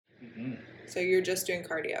So you're just doing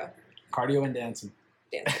cardio. Cardio and dancing.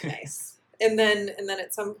 Dancing, nice. And then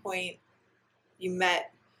at some point you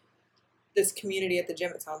met this community at the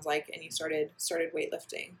gym, it sounds like, and you started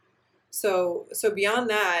weightlifting. So beyond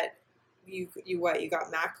that, you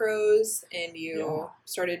got macros, and you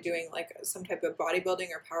started doing like some type of bodybuilding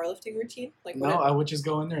or powerlifting routine? Like no, I would just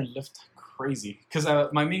go in there and lift crazy, because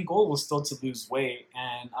my main goal was still to lose weight,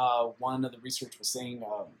 and one of the research was saying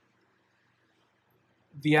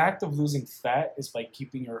the act of losing fat is by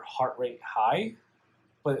keeping your heart rate high,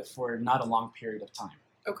 but for not a long period of time.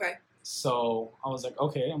 Okay. So I was like,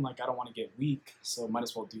 okay, I don't want to get weak, so might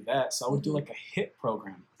as well do that. So I would do like a HIIT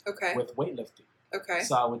program with weightlifting. Okay.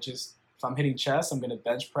 So I would just, if I'm hitting chest, I'm going to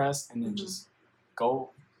bench press and then just go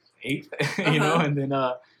 8, you know, and then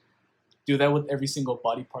do that with every single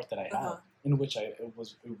body part that I have, in which it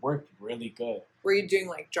worked really good. Were you doing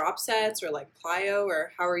like drop sets or like plyo,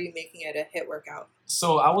 or how are you making it a HIIT workout?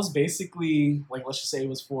 So I was basically, like, let's just say it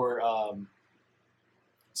was for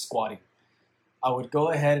squatting. I would go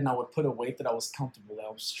ahead and I would put a weight that I was comfortable with. I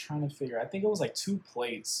was trying to figure, I think it was like 2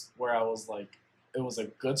 plates where I was like, it was a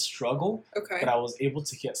good struggle, but I was able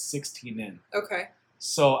to get 16 in. Okay.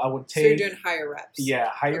 So I would take... So you're doing higher reps. Yeah,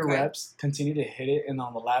 higher reps, continue to hit it, and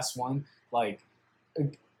on the last one, like,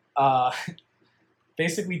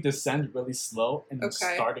 basically descend really slow and then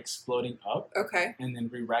start exploding up. Okay. And then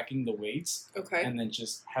re-racking the weights. Okay. And then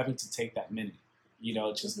just having to take that minute, you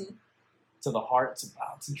know, just... to the heart, it's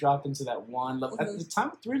about to drop into that one level. At the time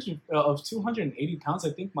of 280 pounds, I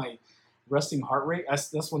think my resting heart rate,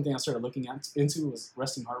 that's one thing I started looking into was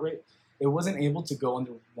resting heart rate. It wasn't able to go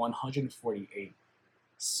under 148.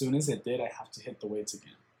 As soon as it did, I have to hit the weights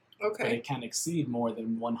again. Okay. But it can't exceed more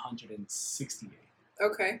than 168.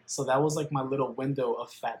 Okay. So that was like my little window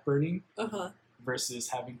of fat burning versus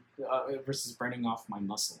versus burning off my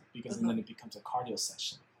muscle, because then it becomes a cardio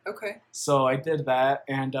session. Okay. So I did that,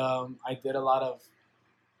 and I did a lot of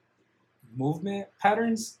movement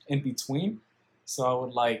patterns in between. So I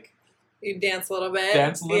would like... You dance a little bit.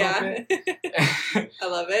 bit. I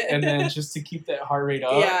love it. And then just to keep that heart rate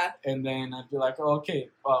up. Yeah. And then I'd be like, oh, okay,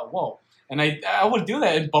 whoa. And I would do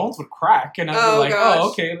that, and bones would crack, and I'd be like, oh,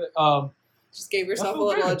 okay. Just gave yourself a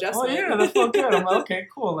little adjustment. Oh, yeah, that felt good. I'm like, okay,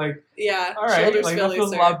 cool. Like, yeah, all right, like, that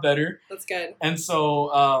feels a lot better. That's good. And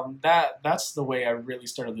so that's the way I really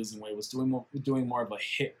started losing weight, was doing more of a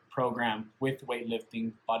HIIT program with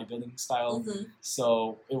weightlifting, bodybuilding style.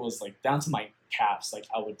 So it was like down to my calves, like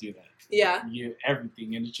I would do that. Yeah.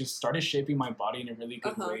 Everything. And it just started shaping my body in a really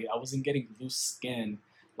good way. I wasn't getting loose skin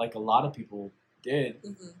like a lot of people did.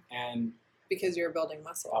 And... because you were building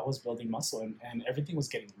muscle. I was building muscle, and everything was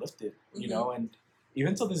getting lifted, you know, and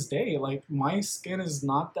even to this day, like, my skin is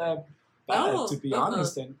not that bad, to be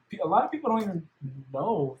honest, and a lot of people don't even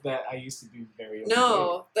know that I used to be very overweight.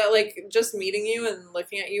 No, that, like, just meeting you and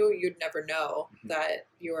looking at you, you'd never know that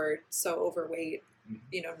you were so overweight,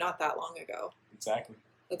 you know, not that long ago. Exactly.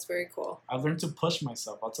 That's very cool. I've learned to push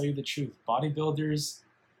myself. I'll tell you the truth. Bodybuilders,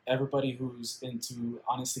 everybody who's into,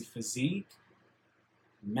 honestly, physique,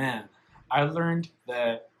 man... I learned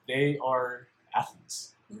that they are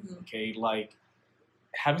athletes, okay? Like,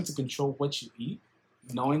 having to control what you eat,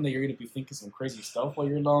 knowing that you're going to be thinking some crazy stuff while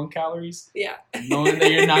you're low on calories, knowing that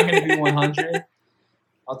you're not going to be 100.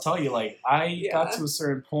 I'll tell you, like, I got to a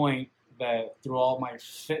certain point that through all my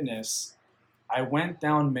fitness, I went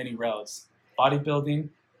down many routes. Bodybuilding,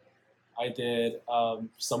 I did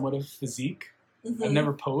somewhat of physique. I've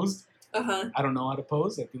never posed. I don't know how to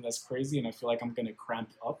pose. I think that's crazy, and I feel like I'm going to cramp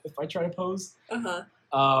up if I try to pose.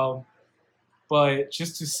 But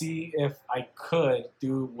just to see if I could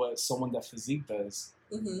do what someone that physique does,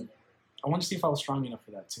 I want to see if I was strong enough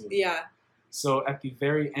for that too. Yeah. So at the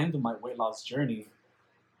very end of my weight loss journey,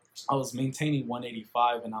 I was maintaining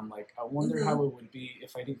 185, and I'm like, I wonder how it would be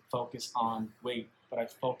if I didn't focus on weight, but I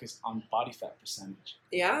focused on body fat percentage.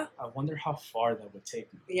 Yeah. I wonder how far that would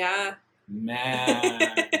take me. Yeah.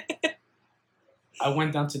 Man. I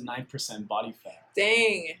went down to 9% body fat.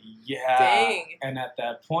 Dang. Yeah. Dang. And at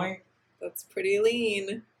that point... That's pretty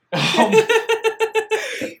lean.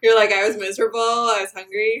 You're like, I was miserable. I was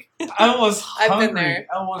hungry. I was hungry. I've been there.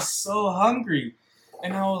 I was so hungry.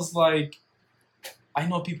 And I was like, I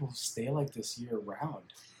know people who stay like this year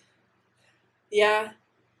round. Yeah.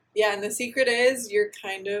 Yeah, and the secret is you're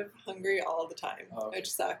kind of hungry all the time,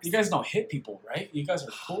 which sucks. You guys don't hit people, right? You guys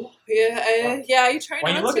are cool. Yeah, you try not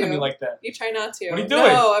to. Why are you looking at me like that? You try not to. What are you doing?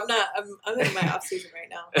 No, I'm not. I'm in my off season right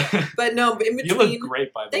now. But no, in between. You look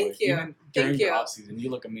great, by the way. Thank you. Even during your off season, you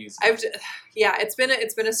look amazing. It's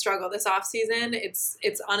been a struggle this off season.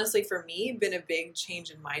 It's honestly for me been a big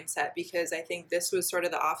change in mindset, because I think this was sort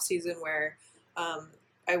of the off season where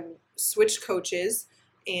I switched coaches,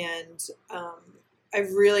 and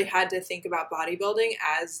I've really had to think about bodybuilding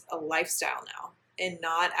as a lifestyle now, and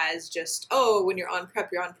not as just, oh, when you're on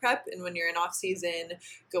prep, and when you're in off season,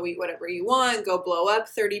 go eat whatever you want, go blow up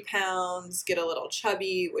 30 pounds, get a little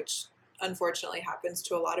chubby, which unfortunately happens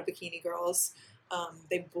to a lot of bikini girls.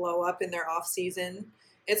 They blow up in their off season.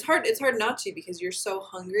 It's hard not to, because you're so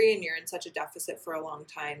hungry and you're in such a deficit for a long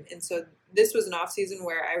time. And so this was an off season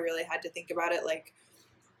where I really had to think about it like,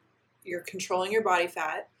 you're controlling your body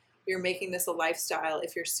fat. You're making this a lifestyle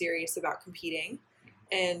if you're serious about competing.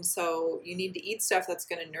 And so you need to eat stuff that's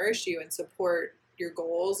going to nourish you and support your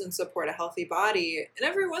goals and support a healthy body. And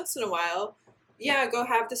every once in a while, yeah, go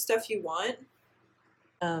have the stuff you want.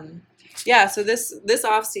 So this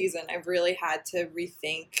off season, I've really had to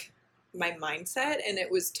rethink my mindset, and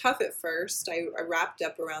it was tough at first. I wrapped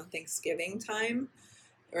up around Thanksgiving time,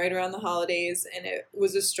 right around the holidays, and it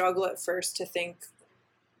was a struggle at first to think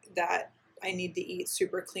that I need to eat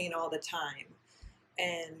super clean all the time.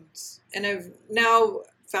 And I've now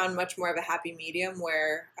found much more of a happy medium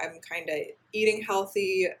where I'm kind of eating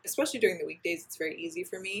healthy, especially during the weekdays. It's very easy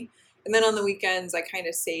for me. And then on the weekends, I kind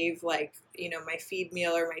of save like, my feed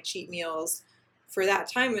meal or my cheat meals for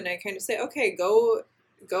that time. And I kind of say, okay, go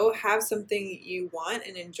have something you want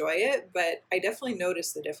and enjoy it. But I definitely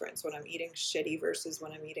notice the difference when I'm eating shitty versus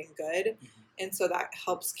when I'm eating good. Mm-hmm. And so that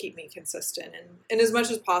helps keep me consistent. And as much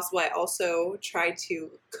as possible, I also try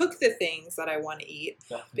to cook the things that I want to eat.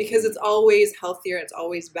 Definitely. Because it's always healthier. It's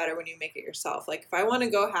always better when you make it yourself. Like if I want to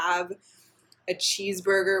go have a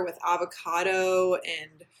cheeseburger with avocado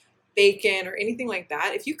and bacon or anything like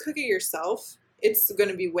that, if you cook it yourself, it's going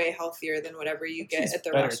to be way healthier than whatever you get at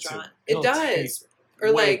the restaurant. It does.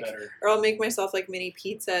 Or I'll make myself like mini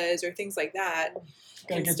pizzas or things like that.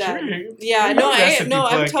 Instead. I'm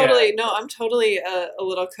totally a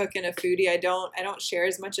little cook and a foodie. I don't share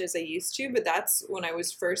as much as I used to, but that's when I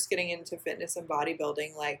was first getting into fitness and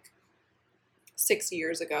bodybuilding, like 6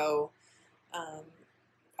 years ago.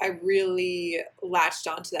 I really latched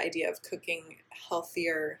onto the idea of cooking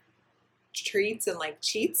healthier treats and like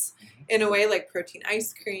cheats in a way, like protein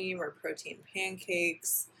ice cream or protein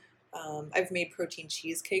pancakes. I've made protein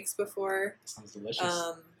cheesecakes before. Sounds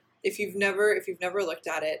delicious. If you've never looked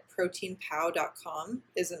at it, proteinpow.com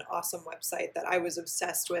is an awesome website that I was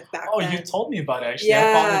obsessed with back then. Oh, you told me about it, actually. Yeah.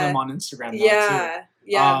 I follow them on Instagram now, too.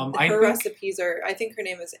 Yeah. Her recipes are, I think her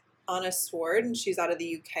name is Anna Sword, and she's out of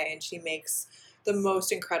the UK, and she makes the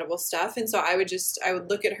most incredible stuff. And so I would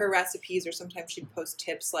look at her recipes, or sometimes she'd post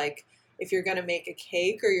tips like, if you're going to make a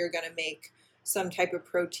cake or you're going to make some type of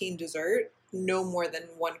protein dessert, no more than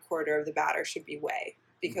 1/4 of the batter should be whey,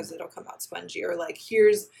 because it'll come out spongy. Or like,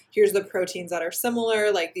 here's the proteins that are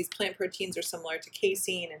similar. Like these plant proteins are similar to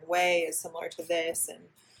casein, and whey is similar to this.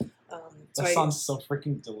 And sounds so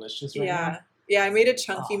freaking delicious right now. Yeah, I made a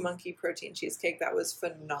Chunky Monkey protein cheesecake that was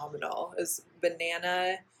phenomenal. It was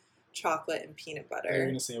banana, chocolate, and peanut butter. You're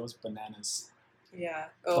going to say it was bananas. Yeah.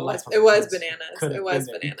 Oh, it was bananas. It was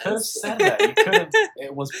bananas. You could have said that.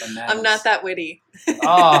 It was bananas. I'm not that witty.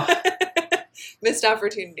 Oh. Missed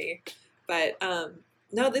opportunity. But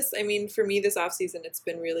for me, this off season, it's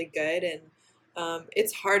been really good. And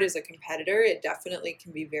it's hard as a competitor. It definitely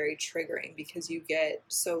can be very triggering because you get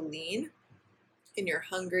so lean and you're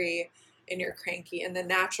hungry and you're cranky. And the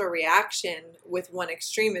natural reaction with one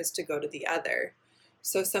extreme is to go to the other.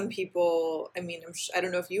 So some people, I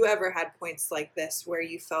don't know if you ever had points like this where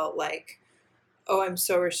you felt like, oh, I'm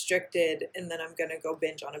so restricted, and then I'm going to go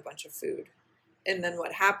binge on a bunch of food. And then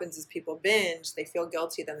what happens is people binge, they feel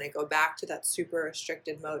guilty, then they go back to that super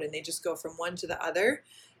restricted mode, and they just go from one to the other,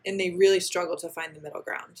 and they really struggle to find the middle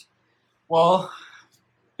ground. Well,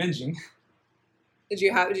 binging. Did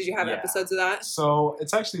you have episodes of that? So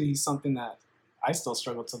it's actually something that I still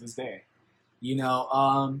struggle to this day.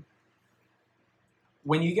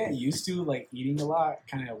 When you get used to like eating a lot,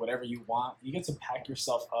 kind of whatever you want, you get to pack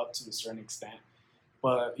yourself up to a certain extent.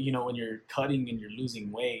 But when you're cutting and you're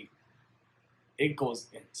losing weight, it goes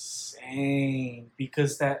insane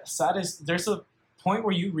because there's a point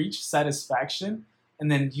where you reach satisfaction, and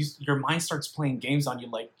then your mind starts playing games on you,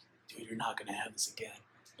 like, dude, you're not gonna have this again.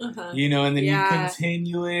 And then you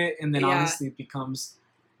continue it, and then honestly, it becomes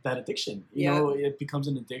that addiction. It becomes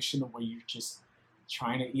an addiction where you're just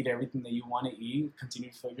trying to eat everything that you want to eat, continue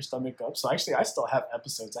to fill your stomach up. So actually, I still have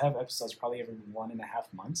episodes. I have episodes probably every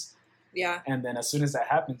 1.5 months. Yeah. And then as soon as that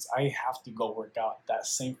happens, I have to go work out that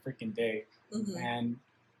same freaking day. And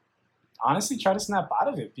honestly, try to snap out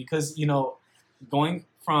of it because, going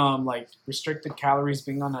from like restricted calories,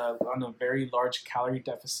 being on a very large calorie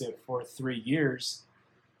deficit for 3 years,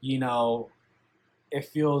 it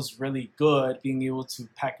feels really good being able to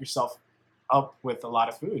pack yourself up with a lot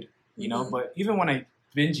of food, you know. But even when I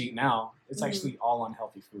binge eat now, it's actually all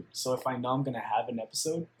unhealthy food. So if I know I'm gonna have an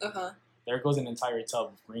episode, there goes an entire tub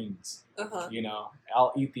of greens. You know,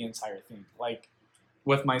 I'll eat the entire thing. Like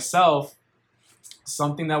with myself,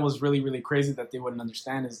 something that was really, really crazy that they wouldn't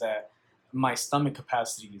understand is that my stomach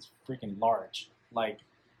capacity is freaking large. Like,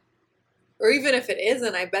 or even if it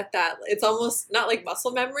isn't, I bet that it's almost not like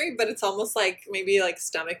muscle memory, but it's almost like maybe like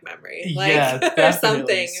stomach memory, like, yeah, definitely. or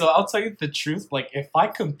something. So I'll tell you the truth. Like, if I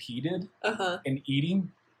competed in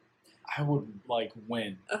eating, I would like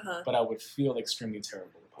win, but I would feel extremely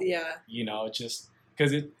terrible about it. You know, just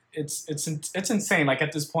because it's insane. Like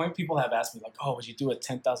at this point, people have asked me like, "Oh, would you do a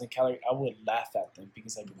 10,000 calorie?" I would laugh at them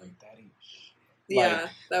because I'd be like, "That ain't." Yeah,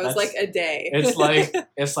 that was like a day.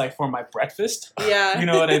 It's like for my breakfast. Yeah, you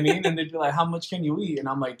know what I mean. And they'd be like, "How much can you eat?" And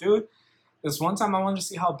I'm like, "Dude, this one time I wanted to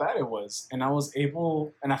see how bad it was, and I was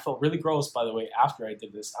able, and I felt really gross by the way after I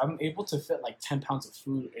did this. I'm able to fit like 10 pounds of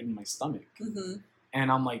food in my stomach." And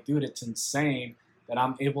I'm like, dude, it's insane that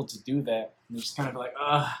I'm able to do that. And just kind of like,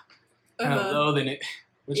 kind of loathing it,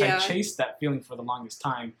 which I chased that feeling for the longest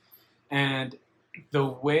time. And the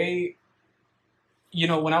way, you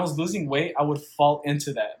know, when I was losing weight, I would fall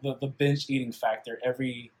into that, the binge eating factor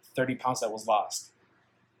every 30 pounds that was lost.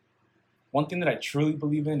 One thing that I truly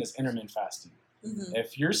believe in is intermittent fasting.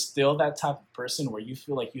 If you're still that type of person where you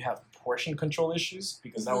feel like you have portion control issues,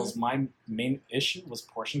 because that was my main issue, was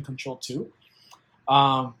portion control too.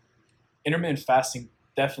 Intermittent fasting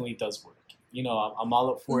definitely does work. You know, I'm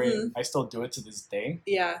all up for it. I still do it to this day.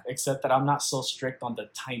 Yeah. Except that I'm not so strict on the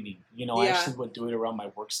timing. You know, I actually would do it around my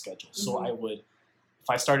work schedule. So I would, if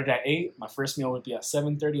I started at 8, my first meal would be at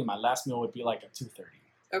 7:30, and my last meal would be like at 2:30.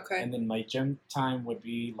 Okay. And then my gym time would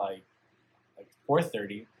be like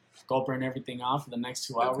 4:30. Go burn everything off for the next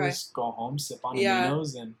 2 hours. Go home, sip on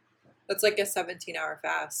aminos, and that's like a 17-hour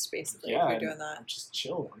fast, basically. If you're doing that, I'm just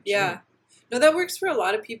chill. No, that works for a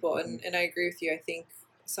lot of people, and I agree with you. I think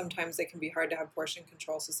sometimes it can be hard to have portion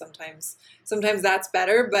control, so sometimes that's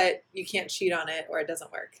better, but you can't cheat on it or it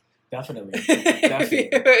doesn't work. Definitely.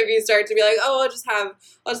 If you start to be like, oh, I'll just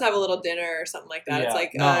have a little dinner or something like that. It's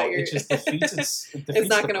like it just defeats it's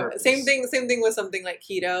not gonna work. Same thing with something like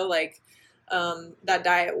keto. Like that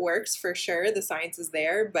diet works for sure. The science is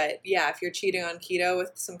there, but yeah, if you're cheating on keto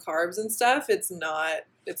with some carbs and stuff, it's not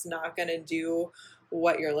gonna do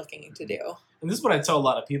what you're looking to do. And this is what I tell a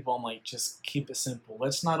lot of people. I'm like, just keep it simple.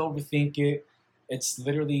 Let's not overthink it. It's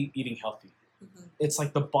literally eating healthy. It's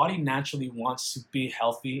like the body naturally wants to be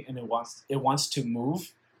healthy, and it wants to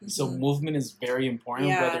move. So movement is very important.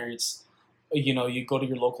 Whether it's, you know, you go to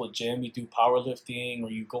your local gym, you do powerlifting,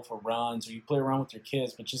 or you go for runs, or you play around with your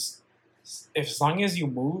kids. But just as long as you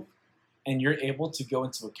move and you're able to go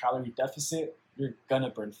into a calorie deficit, you're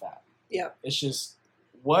gonna burn fat. Yeah. It's just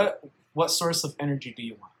what source of energy do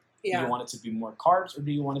you want? Yeah. Do you want it to be more carbs, or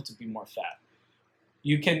do you want it to be more fat?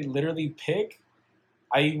 You can literally pick.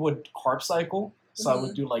 I would carb cycle. So I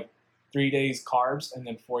would do like 3 days carbs and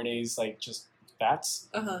then 4 days like just fats.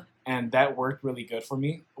 And that worked really good for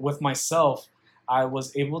me. With myself, I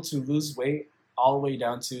was able to lose weight all the way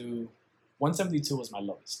down to 172 was my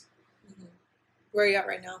lowest. Where are you at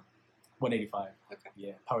right now? 185. Okay.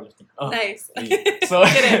 Yeah, powerlifting. Nice. Yeah. So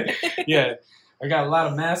yeah. I got a lot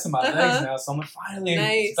of mass in my legs now, so I'm like, finally,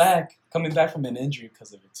 it's back. Coming back from an injury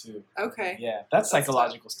because of it, too. Okay. Yeah, that's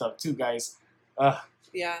psychological stuff, too, guys. When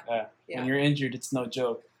you're injured, it's no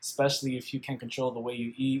joke, especially if you can't control the way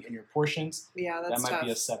you eat and your portions. Yeah, that's tough. That might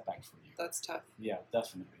be a setback for you. That's tough. Yeah,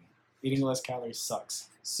 definitely. Eating less calories sucks.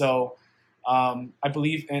 So I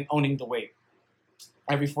believe in owning the weight.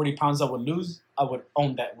 Every 40 pounds I would lose, I would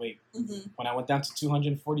own that weight. When I went down to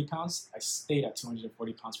 240 pounds, I stayed at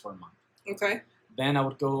 240 pounds for a month. Okay. Then I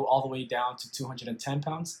would go all the way down to 210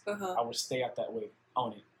 pounds. I would stay at that weight.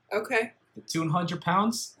 Own it. Okay. The 200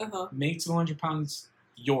 pounds, make 200 pounds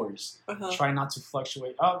yours. Try not to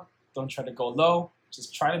fluctuate up. Don't try to go low.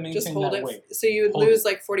 Just try to maintain that weight. So you would lose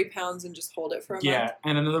like 40 pounds and just hold it for a month? Yeah,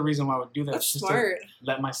 and another reason why I would do that is just to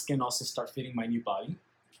let my skin also start fitting my new body,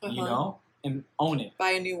 you know, and own it.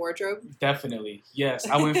 Buy a new wardrobe? Definitely, yes.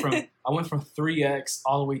 I went from 3X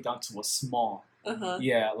all the way down to a small.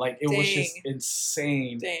 Yeah, like it was just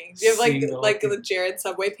insane. Dang. Do you have like the Jared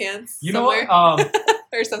Subway pants? You somewhere? Know what?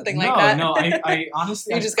 Or something like that? No, I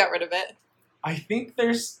honestly... You just got rid of it? I think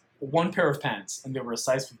there's one pair of pants, and they were a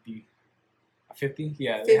size 50. A 50?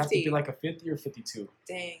 Yeah, 50. They have to be like a 50 or 52.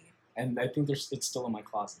 Dang. And I think it's still in my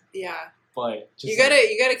closet. Yeah. But just you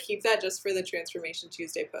gotta keep that just for the Transformation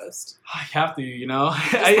Tuesday post. I have to, you know.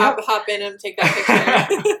 Just hop in and take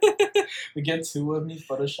that picture. We get 2 of me,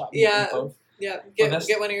 Photoshop me both. Yeah, But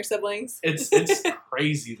get one of your siblings. it's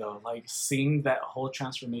crazy though, like seeing that whole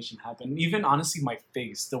transformation happen. Even honestly, my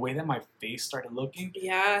face, the way that my face started looking,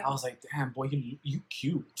 Yeah. I was like, damn, boy, you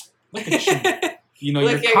cute. Look at you. You know,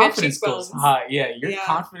 Look, your yeah, confidence good goes cheekbones. high. Yeah, your Yeah.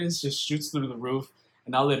 confidence just shoots through the roof.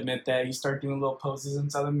 And I'll admit that you start doing little poses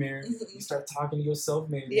inside the mirror. Mhm. You start talking to yourself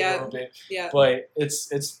maybe Yeah. a little bit. Yeah. But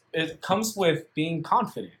it comes with being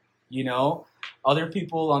confident. You know, other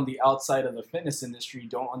people on the outside of the fitness industry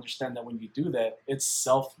don't understand that when you do that, it's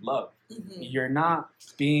self-love. Mhm. You're not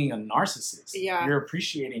being a narcissist. Yeah. You're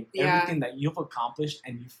appreciating Yeah. everything that you've accomplished,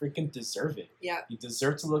 and you freaking deserve it. Yeah. You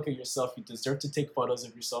deserve to look at yourself. You deserve to take photos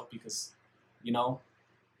of yourself because, you know,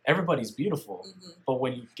 everybody's beautiful. Mhm. But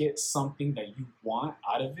when you get something that you want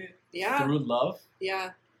out of it Yeah. through love,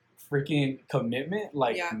 Yeah. freaking commitment,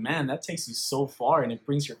 like, Yeah. man, that takes you so far, and it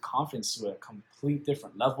brings your confidence to a complete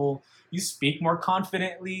different level. You speak more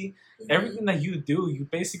confidently. Mhm. Everything that you do, you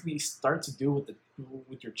basically start to do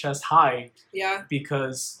with your chest high, Yeah.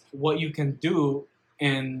 because what you can do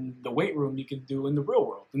in the weight room, you can do in the real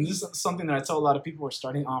world. And this is something that I tell a lot of people who are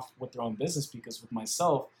starting off with their own business, because with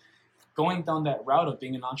myself, going down that route of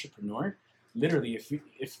being an entrepreneur, literally, if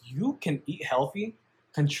you can eat healthy,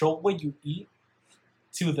 control what you eat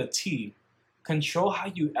to the T, control how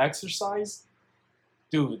you exercise,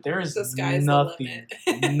 dude, there is The sky's nothing,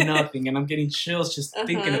 the limit. nothing, and I'm getting chills just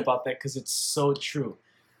thinking Uh-huh. about that because it's so true.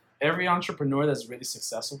 Every entrepreneur that's really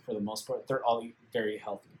successful, for the most part, they're all very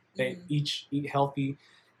healthy. They Mhm. each eat healthy,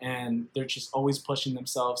 and they're just always pushing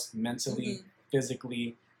themselves mentally, Mhm.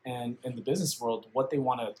 physically, and in the business world, what they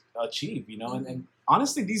want to achieve, you know. Mhm. And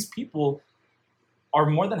honestly, these people are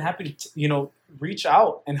more than happy to, you know, reach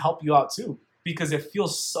out and help you out too, because it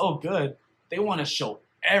feels so good. They want to show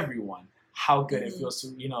everyone how good it Mhm. feels to,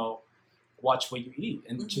 you know, watch what you eat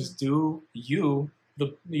and Mhm. just do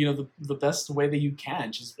the best way that you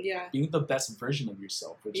can, just Yeah. being the best version of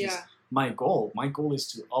yourself, which is Yeah. my goal. My goal is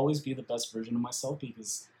to always be the best version of myself,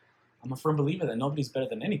 because I'm a firm believer that nobody's better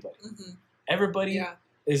than anybody. Mhm. Everybody Yeah.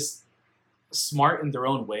 is smart in their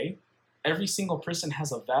own way. Every single person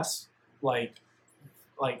has a vast, like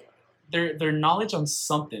their knowledge on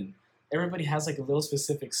something. Everybody has like a little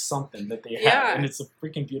specific something that they Yeah. have, and it's a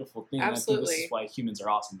freaking beautiful thing. Absolutely. And I think this is why humans are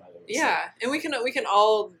awesome, by the way. Yeah, and we can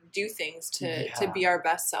all do things to Yeah. be our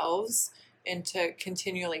best selves and to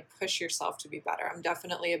continually push yourself to be better. I'm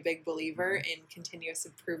definitely a big believer in continuous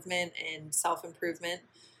improvement and self-improvement.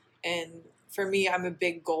 And for me, I'm a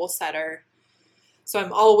big goal setter. So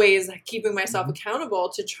I'm always keeping myself Mhm. accountable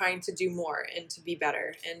to trying to do more and to be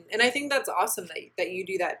better. And I think that's awesome that you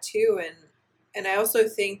do that too. And I also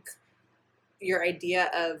think your idea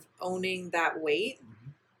of owning that weight,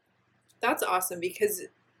 Mhm. that's awesome, because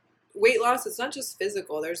weight loss is not just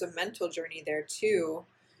physical, there's a mental journey there too.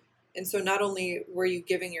 And so not only were you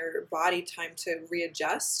giving your body time to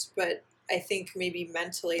readjust, but I think maybe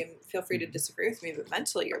mentally, and feel free to Mhm. disagree with me, but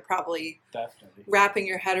mentally you're probably Definitely. wrapping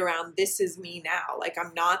your head around, this is me now. Like,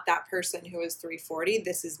 I'm not that person who is 340,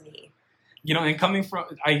 this is me. You know, and coming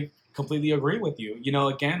from, I completely agree with you. You know,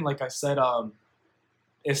 again, like I said,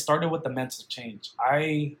 it started with the mental change.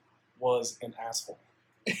 I was an asshole.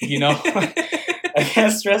 You know, I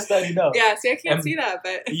can't stress that enough. Yeah, see, I can't And see that,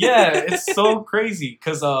 but yeah, it's so crazy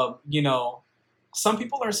because, you know, some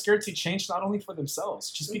people are scared to change not only for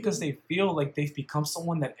themselves, just because they feel like they've become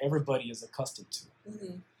someone that everybody is accustomed to.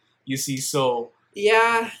 Mhm. You see, so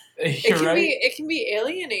Yeah, you're right. it can be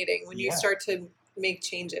alienating when you Yeah. start to make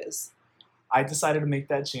changes. I decided to make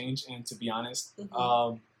that change, and to be honest,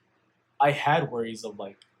 Mhm. I had worries of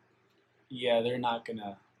like, yeah, they're not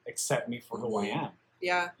gonna accept me for who I Mhm. am.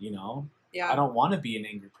 Yeah, You know, I yeah. don't want to be an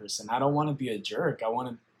angry person. I don't want to be a jerk. I want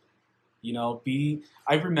to, you know, be.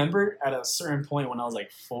 I remember at a certain point when I was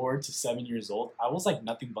like 4 to 7 years old, I was like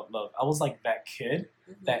nothing but love. I was like that kid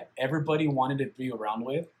Mhm. that everybody wanted to be around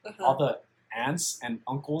with. Uh-huh. All the aunts and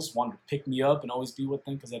uncles wanted to pick me up and always be with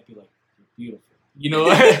them because I'd be like, you're beautiful. You know,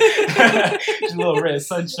 just a little red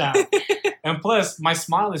sunshine. And plus, my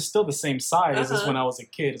smile is still the same size as when I was a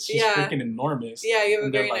kid. It's just Yeah. freaking enormous. Yeah, you have a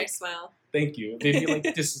And they're very like, nice smile. thank you. They'd be like,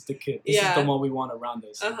 this is the kid. This is Yeah. the one we want around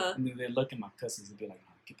us. Uh-huh. And then they look at my cousins and be like,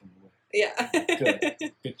 no, keep them away.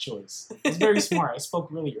 Yeah. Good choice. It's very smart. I spoke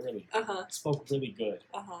really early. Uh-huh. I spoke really good.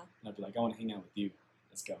 Uh-huh. And I'd be like, I want to hang out with you.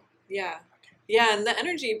 Let's go. Yeah. Okay. Yeah, and the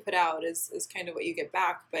energy you put out is kind of what you get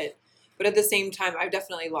back. But at the same time, I've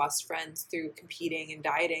definitely lost friends through competing and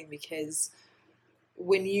dieting, because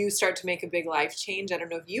when you start to make a big life change, I don't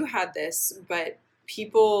know if you had this, but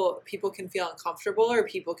people can feel uncomfortable, or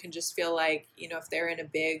people can just feel like, you know, if they're in a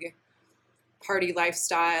big party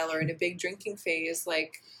lifestyle or in a big drinking phase,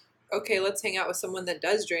 like, okay, let's hang out with someone that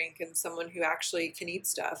does drink and someone who actually can eat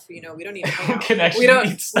stuff. You know, we don't need to hang Who out. can actually We don't.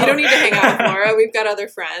 eat stuff. We don't need to hang out with Laura. We've got other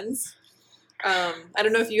friends. I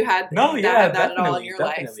don't know if you had that at all in your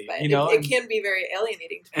life, but you know, it can be very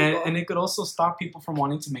alienating to people. And it could also stop people from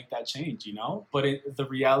wanting to make that change, you know. But the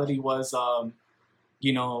reality was,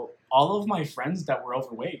 you know, all of my friends that were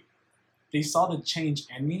overweight, they saw the change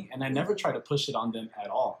in me, and I never tried to push it on them at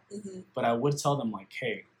all. Mm-hmm. But I would tell them, like,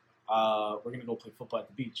 hey, we're gonna go play football at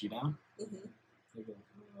the beach, you down? Mm-hmm. They go,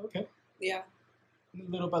 okay. Yeah.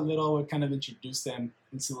 Little by little, I would kind of introduce them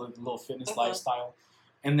into a little fitness lifestyle.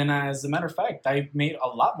 And then, as a matter of fact, I made a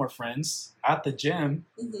lot more friends at the gym,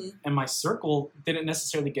 and my circle didn't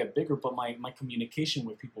necessarily get bigger, but my communication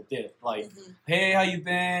with people did. Like, hey, how you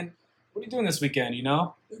been? What are you doing this weekend, you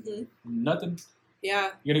know? Nothing.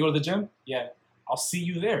 Yeah. You gonna go to the gym? Yeah. I'll see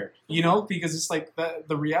you there, you know? Because it's like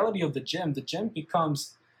the reality of the gym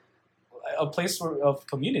becomes a place of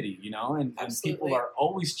community, you know? And people are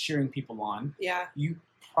always cheering people on. Yeah. You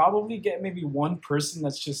probably get maybe one person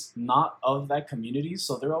that's just not of that community,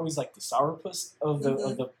 so they're always like the sourpuss of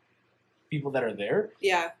the people that are there.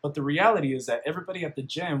 Yeah. But the reality is that everybody at the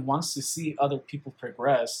gym wants to see other people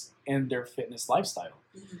progress in their fitness lifestyle.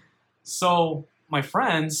 So my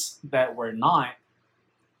friends that were not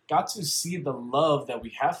got to see the love that we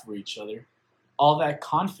have for each other, all that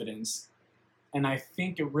confidence, and I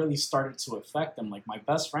think it really started to affect them. Like my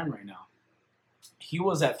best friend right now, he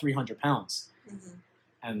was at 300 pounds.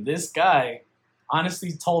 And this guy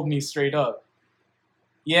honestly told me straight up,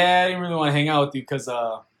 yeah, I didn't really want to hang out with you because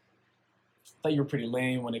I thought you were pretty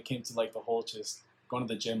lame when it came to like the whole just going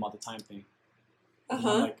to the gym all the time thing. And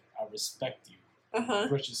I'm like, I respect you.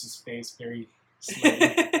 Brushes his face very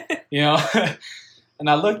slowly, you know? And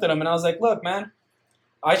I looked at him and I was like, look, man,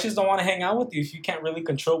 I just don't want to hang out with you if you can't really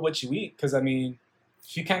control what you eat. Because, I mean,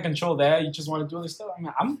 if you can't control that, you just want to do other stuff. I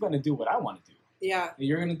mean, I'm going to do what I want to do. Yeah. And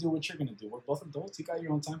you're going to do what you're going to do. We're both adults. You got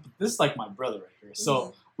your own time. But this is like my brother right here.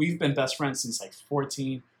 So we've been best friends since like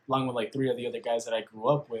 14, along with like 3 of the other guys that I grew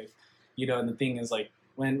up with. You know, and the thing is like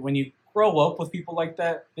when you grow up with people like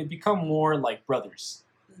that, they become more like brothers,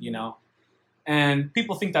 you know? And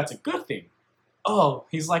people think that's a good thing. Oh,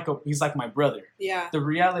 he's like my brother. Yeah. The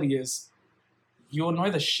reality is, you annoy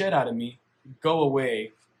the shit out of me. Go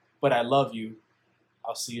away, but I love you.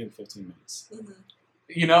 I'll see you in 15 minutes.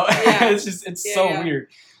 You know, it's so weird.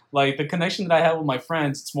 Like the connection that I have with my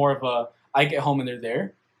friends, it's more of a I get home and they're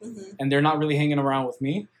there, and they're not really hanging around with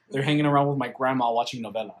me. They're hanging around with my grandma watching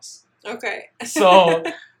novelas. Okay. So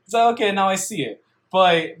okay, now I see it.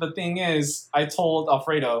 But the thing is, I told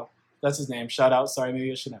Alfredo. That's his name. Shout out. Sorry,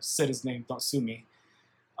 maybe I shouldn't have said his name. Don't sue me.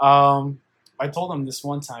 I told him this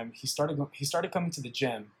one time. He started coming to the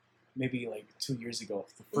gym, maybe like 2 years ago,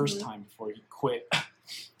 the first time before he quit.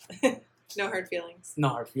 No hard feelings. No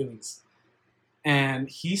hard feelings. And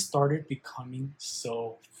he started becoming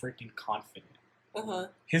so freaking confident.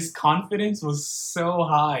 His confidence was so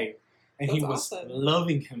high, and he was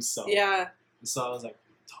loving himself. Yeah. And so I was like,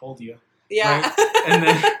 told you. Yeah. Right? And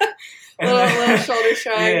then. little shoulder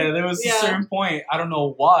shrug. Yeah, there was a certain point, I don't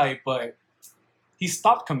know why, but he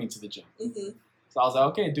stopped coming to the gym. So I was like,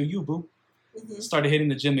 okay, do you, boo. Started hitting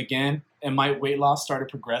the gym again, and my weight loss started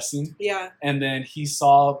progressing. Yeah. And then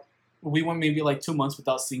we went maybe like 2 months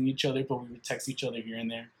without seeing each other, but we would text each other here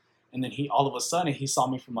and there. And then all of a sudden, he saw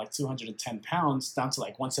me from like 210 pounds down to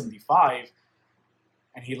like 175.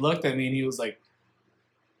 And he looked at me and he was like,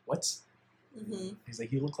 what? He's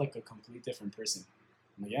like, you look like a complete different person.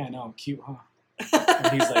 I'm like, yeah, I know, I'm cute, huh?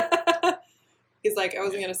 And he's like, I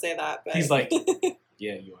wasn't going to say that, but. He's like,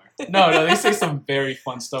 yeah, you are. No, they say some very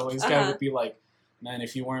fun stuff. Like, this guy would be like, man,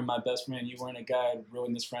 if you weren't my best friend, you weren't a guy, I'd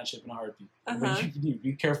ruin this friendship in a heartbeat. Like, you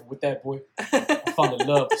be careful with that, boy. I fall in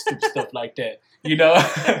love with stupid stuff like that, you know?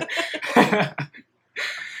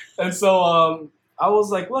 And so I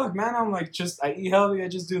was like, look, man, I'm like, I eat healthy, I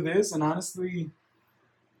just do this, and honestly,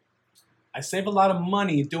 I save a lot of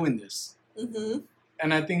money doing this.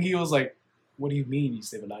 And I think he was like, what do you mean you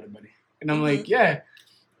save a lot of money? And I'm like, yeah,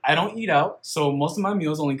 I don't eat out. So most of my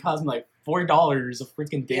meals only cost me like $4 a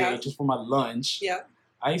freaking day just for my lunch. Yeah.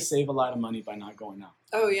 I save a lot of money by not going out.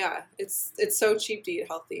 Oh, yeah. It's so cheap to eat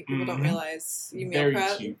healthy. People don't realize you meal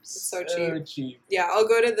prep. Cheap. It's so cheap. Yeah, I'll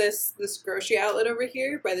go to this grocery outlet over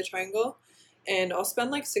here by the Triangle, and I'll spend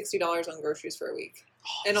like $60 on groceries for a week.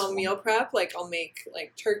 And I'll meal prep, like I'll make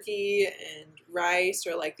like turkey and rice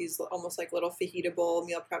or like these almost like little fajita bowl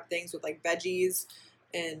meal prep things with like veggies,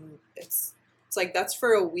 and it's like that's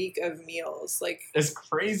for a week of meals. Like it's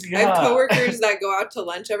crazy. I have coworkers that go out to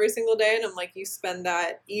lunch every single day, and I'm like, you spend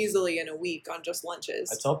that easily in a week on just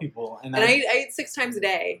lunches. I tell people, and I eat 6 times a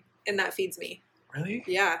day, and that feeds me. Really?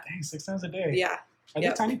 Yeah. Dang, 6 times a day. Yeah. Are they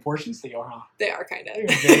tiny portions? They are, huh? They are kind of.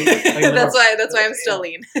 Like That's why I'm still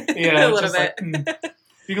lean. Yeah, a little just bit. like,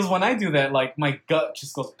 because when I do that, like my gut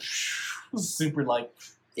just goes super like.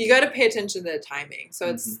 You got to pay attention to the timing.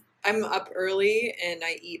 So Mm-hmm. I'm up early and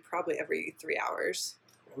I eat probably every 3 hours.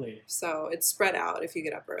 Really? So it's spread out if you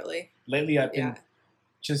get up early. Lately, I've been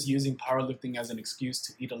just using powerlifting as an excuse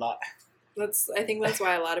to eat a lot. I think that's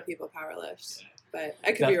why a lot of people powerlift. Yeah. But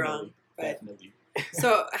I could be wrong. But Definitely.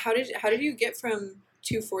 so how did you get from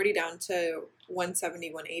 240 down to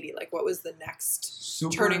 170, 180? Like what was the next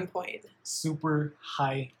turning point? Super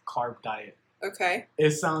high carb diet. Okay.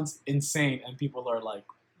 It sounds insane, and people are like,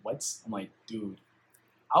 "What?" I'm like, dude,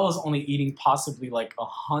 I was only eating possibly like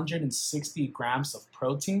 160 grams of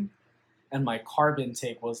protein, and my carb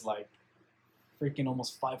intake was like freaking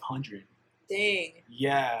almost 500. Dang.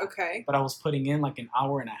 Yeah. Okay. But I was putting in like an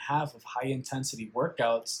hour and a half of high intensity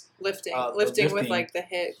workouts. Lifting with like the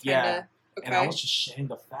HIIT kind of. Yeah. Okay. And I was just shedding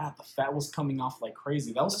the fat. The fat was coming off like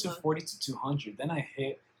crazy. That was 240 to 200. Then I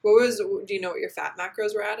hit. Do you know what your fat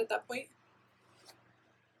macros were at that point?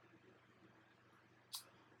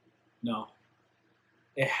 No.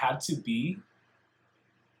 It had to be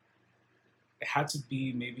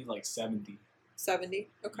maybe like 70. 70?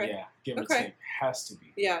 Okay. Yeah, give or take. Has to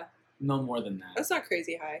be. Yeah. No more than that. That's not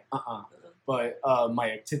crazy high. But my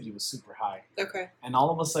activity was super high. Okay. And all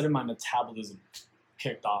of a sudden my metabolism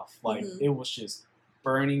kicked off. Like it was just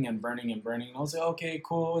burning and burning and burning. And I was like, okay,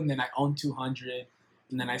 cool. And then I owned 200.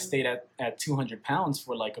 And then I stayed at 200 pounds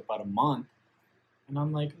for like about a month. And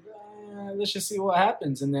I'm like, let's just see what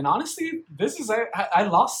happens. And then honestly, I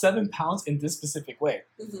lost 7 pounds in this specific way.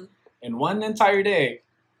 In one entire day.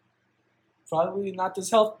 Probably not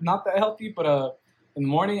that healthy, but in the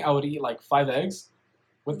morning I would eat like 5 eggs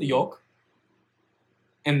with the yolk.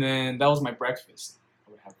 And then that was my breakfast.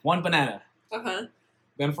 I would have 1 banana.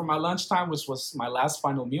 Then for my lunchtime, which was my last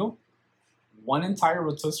final meal, 1 entire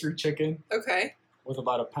rotisserie chicken. Okay. With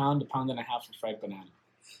about a pound and a half of fried banana.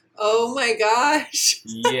 Oh my gosh.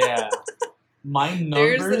 Yeah. My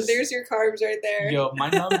numbers. There's your carbs right there. Yo, my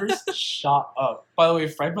numbers shot up. By the way,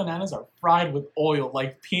 fried bananas are fried with oil,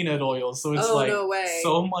 like peanut oil. So it's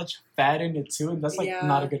so much fat in it too. And that's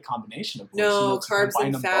not a good combination, of course. No, carbs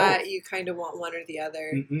and fat, both. You kind of want one or the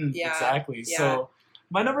other. Yeah. Exactly. Yeah. So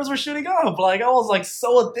my numbers were shooting up. Like I was like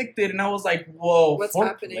so addicted and I was like, whoa, what's 4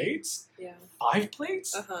 happening? Plates? Yeah. 5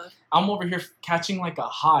 plates? I'm over here catching like a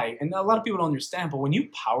high. And a lot of people don't understand, but when you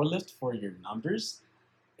powerlift for your numbers,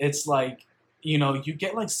 it's like, you know, you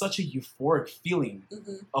get like such a euphoric feeling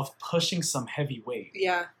of pushing some heavy weight.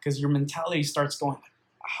 Yeah. Because your mentality starts going,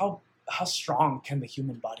 how strong can the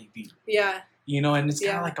human body be? Yeah. You know, and it's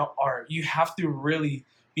kind of like an art. You have to really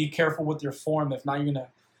be careful with your form. If not, you're gonna,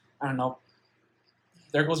 I don't know.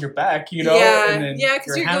 There goes your back, you know. Yeah, and then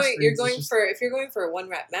because if you're going for a 1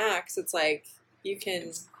 rep max, it's like you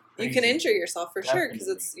can injure yourself for sure because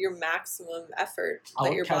it's your maximum effort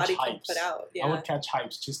that your body can put out. Yeah. I would catch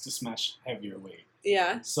hypes just to smash heavier weight.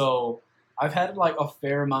 Yeah. So I've had like a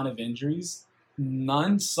fair amount of injuries.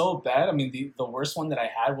 None so bad. I mean, the worst one that I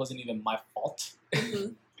had wasn't even my fault.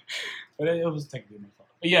 But it was technically my fault.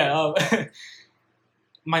 But yeah,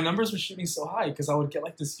 my numbers were shooting so high because I would get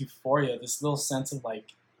like this euphoria, this little sense of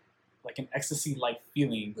like an ecstasy-like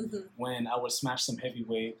feeling when I would smash some heavy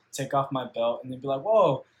weight, take off my belt, and then be like,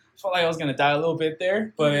 whoa, I felt like I was going to die a little bit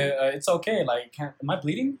there, but it's okay. Like, am I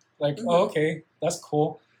bleeding? Like, oh, okay, that's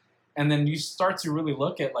cool. And then you start to really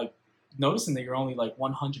look at like noticing that you're only like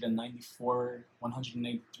 194,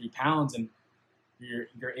 183 pounds, and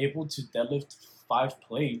you're able to deadlift 5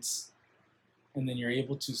 plates, and then you're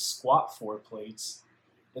able to squat 4 plates.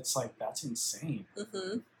 It's like, that's insane.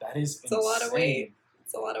 That is insane. A lot of weight.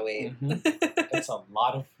 It's a lot of weight. It's a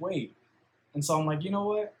lot of weight. And so I'm like, you know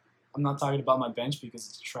what? I'm not talking about my bench because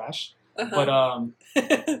it's trash. But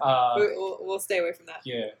we'll stay away from that.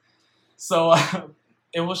 Yeah. So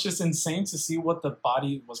it was just insane to see what the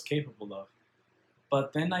body was capable of.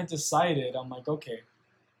 But then I decided, I'm like, okay,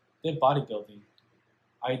 I did bodybuilding.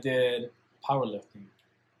 I did powerlifting.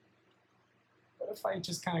 What if I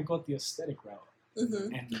just kind of go the aesthetic route?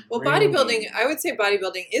 Well, bodybuilding, I would say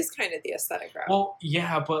bodybuilding is kind of the aesthetic route. Well,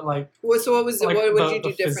 yeah, but like... So what was it? Like what would you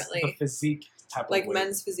do differently? The physique type of like way.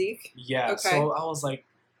 Men's physique? Yeah. Okay. So I was like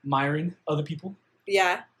admiring other people.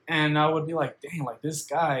 Yeah. And I would be like, dang, like this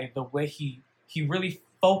guy, the way he really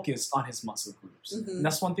focused on his muscle groups. And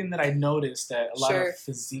that's one thing that I noticed that a lot of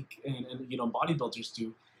physique and bodybuilders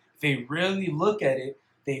do. They really look at it,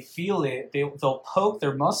 they feel it, they'll poke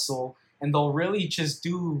their muscle, and they'll really just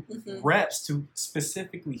do reps to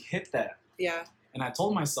specifically hit that. Yeah. And I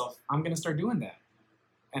told myself, I'm going to start doing that.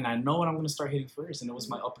 and I know what I'm going to start hitting first, and it was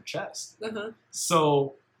my upper chest. Uh-huh.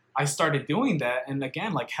 So I started doing that, and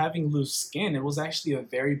again, like having loose skin, it was actually a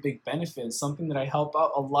very big benefit, something that I help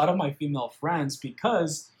out a lot of my female friends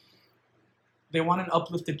because they want an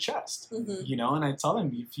uplifted chest, you know, and I tell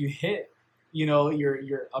them if you hit, you know,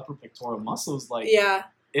 your upper pectoral muscles, like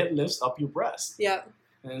it lifts up your breast. Yeah.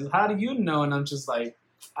 And how do you know? And I'm just like,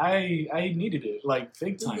 I needed it like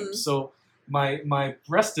big time. So my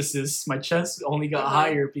breastises, my chest only got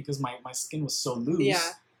higher because my skin was so loose. Yeah.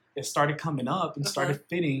 It started coming up and started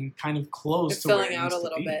fitting kind of close to where it used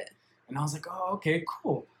to be. Bit. And I was like, oh, okay,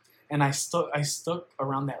 cool. And I stuck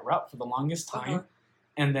around that route for the longest time.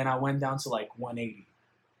 And then I went down to like 180.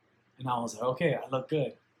 And I was like, okay, I look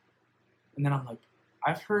good. And then I'm like,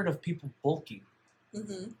 I've heard of people bulking.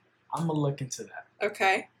 I'm going to look into that.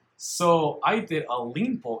 Okay. So I did a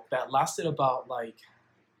lean bulk that lasted about like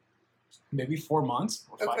maybe 4 months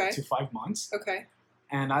or 5 to 5 months. Okay.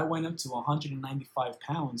 And I went up to 195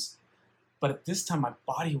 pounds. But at this time, my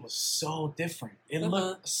body was so different. It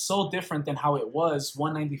looked so different than how it was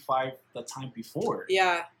 195 the time before.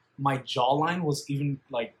 Yeah. My jawline was even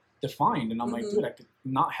like defined. And I'm like, dude, I could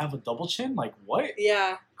not have a double chin? Like, what?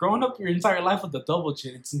 Yeah. Growing up your entire life with a double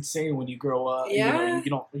chin, it's insane when you grow up. Yeah. You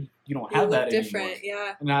don't have that different.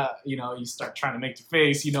 Anymore. Yeah. And you start trying to make your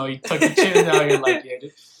face, you tuck your chin down, you're like, yeah.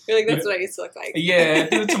 You're like, that's what I used to look like. Yeah, I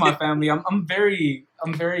do it to my family. I'm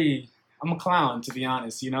a clown, to be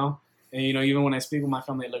honest, And, even when I speak with my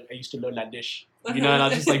family, I used to look like this, and I'll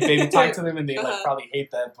just like baby talk to them and they like probably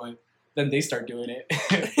hate that, but then they start doing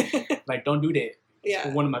it. Like, don't do that. Yeah.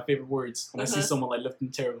 It's one of my favorite words. When I see someone like lifting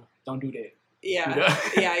terrible, don't do that. Yeah.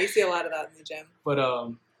 Yeah, you see a lot of that in the gym. But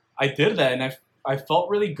I did that and I felt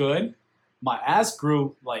really good. My ass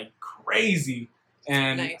grew like crazy.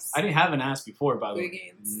 And nice. I didn't have an ass before, by the way.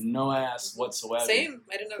 Gains. No ass whatsoever. Same.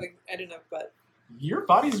 I didn't have butt. Your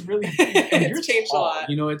body's really big and it's changed tall.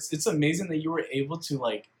 A lot. It's amazing that you were able to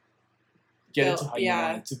like get it to how you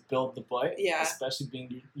wanted to build the butt. Yeah. Especially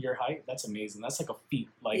being your height. That's amazing. That's like a feat.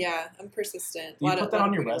 Like, yeah, I'm persistent. Do you put that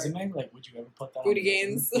on your resume? Like, would you ever put that booty on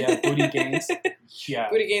gains? Yeah, booty gains. Yeah.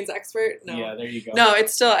 Booty gains expert? No. Yeah, there you go. No, I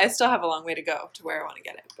still have a long way to go to where I want to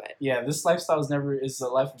get it. But yeah, this lifestyle is a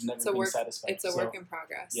life of never being satisfied. It's a work in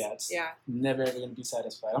progress. Yeah, it's never ever gonna be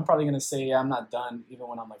satisfied. I'm probably gonna say I'm not done even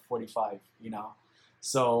when I'm like 45,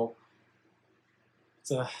 So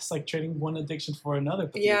it's like trading one addiction for another,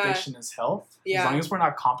 but the addiction is health. Yeah. As long as we're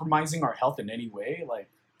not compromising our health in any way, like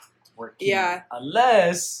we're keeping,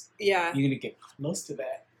 unless you're gonna get close to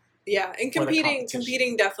that. Yeah, and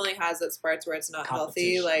competing definitely has its parts where it's not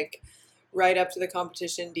healthy. Like right up to the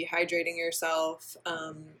competition, dehydrating yourself.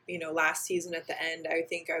 Last season at the end, I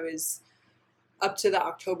think I was up to the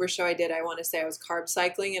October show I did. I want to say I was carb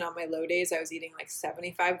cycling, and on my low days, I was eating like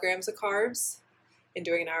 75 grams of carbs and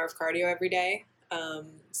doing an hour of cardio every day.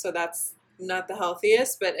 So that's not the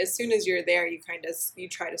healthiest, but as soon as you're there, you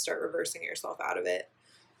try to start reversing yourself out of it.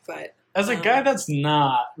 But as a guy that's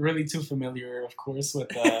not really too familiar, of course, with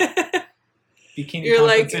bikini you're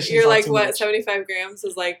like what much. 75 grams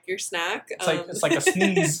is like your snack. It's like a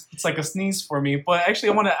sneeze. It's like a sneeze for me. But actually,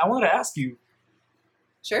 I wanted to ask you.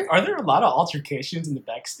 Sure. Are there a lot of altercations in the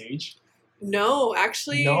backstage? No,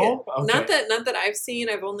 actually, no? Okay. Not that I've seen.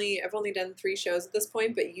 I've only done 3 shows at this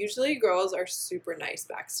point, but usually girls are super nice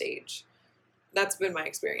backstage. That's been my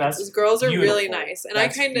experience. Girls are really nice, and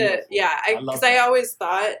that's I kind of because I always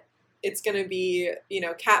thought it's gonna be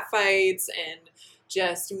cat fights and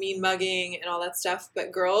just mean mugging and all that stuff.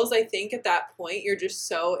 But girls, I think at that point you're just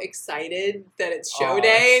so excited that it's show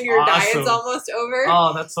day and your diet's almost over.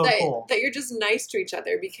 Oh, that's so cool. That you're just nice to each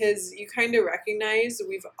other because you kind of recognize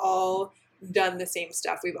we've all done the same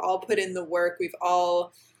stuff. We've all put in the work. We've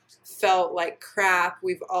all felt like crap.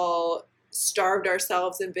 We've all starved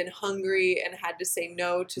ourselves and been hungry and had to say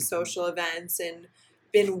no to social events and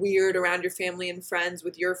been weird around your family and friends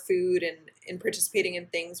with your food and participating in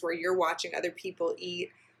things where you're watching other people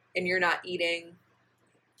eat and you're not eating.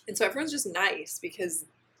 And so everyone's just nice because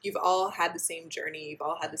you've all had the same journey. You've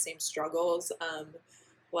all had the same struggles.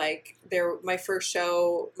 My first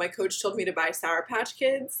show, my coach told me to buy Sour Patch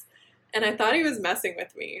Kids. And I thought he was messing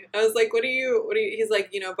with me. I was like, what are you, he's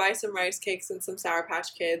like, buy some rice cakes and some Sour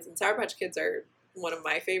Patch Kids. And Sour Patch Kids are one of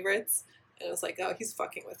my favorites. And I was like, oh, he's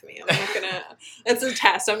fucking with me. I'm not going to, it's a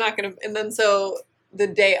test. I'm not going to. And then so the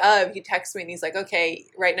day of, he texts me and he's like, okay,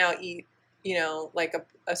 right now eat, like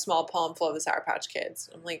a small palm full of the Sour Patch Kids.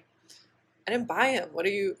 I'm like, I didn't buy them. What are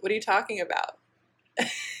you talking about?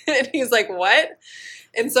 And he's like, what?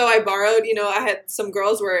 And so I borrowed, I had some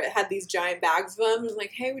girls where it had these giant bags of them. I was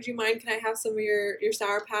like, hey, would you mind? Can I have some of your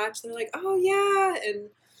Sour Patch? And they're like, oh, yeah. And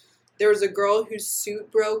there was a girl whose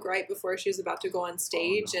suit broke right before she was about to go on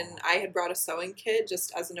stage, and I had brought a sewing kit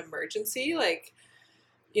just as an emergency, like,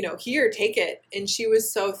 here, take it. And she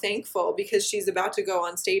was so thankful because she's about to go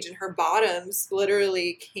on stage, and her bottoms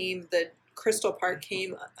literally the crystal part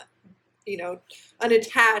came,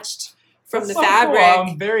 unattached from the fabric.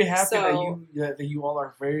 Cool. I'm very happy So- that you all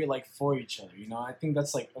are very like for each other. I think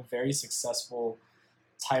that's like a very successful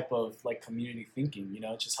type of like community thinking.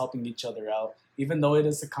 Just helping each other out, even though it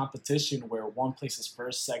is a competition where one places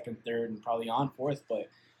first, second, third, and probably on fourth. But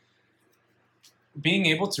being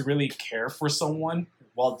able to really care for someone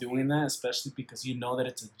while doing that, especially because you know that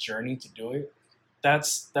it's a journey to do it,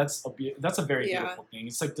 that's a very beautiful thing.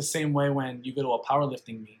 It's like the same way when you go to a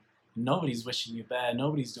powerlifting meet. Nobody's wishing you bad.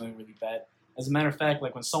 Nobody's doing really bad. As a matter of fact,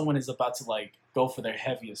 like when someone is about to like go for their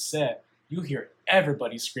heaviest set, you hear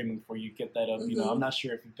everybody screaming for you. Get that up. Mm-hmm. I'm not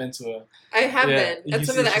sure if you've been to a. I have been at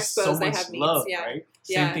some of the expos. So I much have love, meets. Yeah. Right?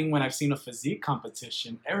 Yeah. Same thing when I've seen a physique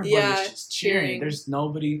competition. Everybody's just cheering. There's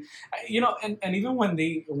nobody, and even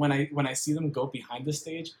when I see them go behind the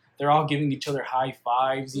stage, they're all giving each other high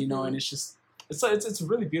fives. Mm-hmm. And it's just it's a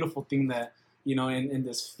really beautiful thing that in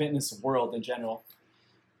this fitness world in general.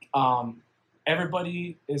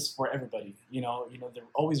 Everybody is for everybody. They're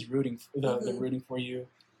always rooting. They're rooting for you,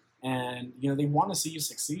 and they want to see you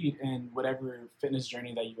succeed in whatever fitness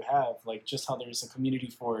journey that you have. Like just how there's a community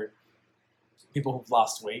for people who've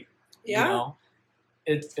lost weight. Yeah.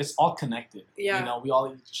 It's all connected. Yeah. We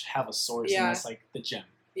all each have a source, and it's like the gym.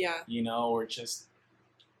 Yeah. Or just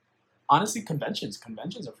honestly conventions.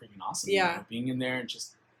 Conventions are freaking awesome. Yeah. Being in there and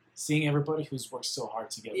just seeing everybody who's worked so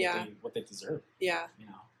hard to get what they deserve. Yeah.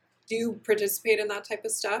 Do you participate in that type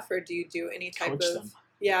of stuff, or do you do any type Coach of? Them.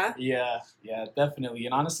 Yeah. Yeah, definitely.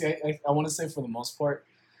 And honestly, I want to say for the most part,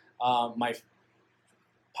 my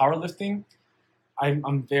powerlifting,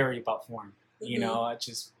 I'm very about form. I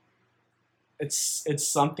just it's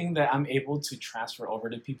something that I'm able to transfer over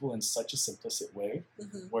to people in such a simplistic way,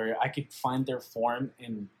 where I could find their form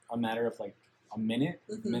in a matter of like a minute,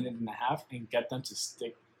 minute and a half, and get them to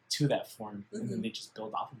stick to that form, and then they just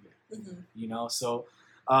build off of it. So.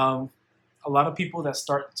 A lot of people that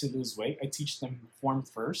start to lose weight, I teach them form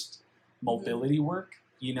first, mobility work,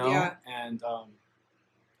 and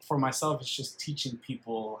for myself, it's just teaching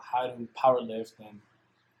people how to power lift and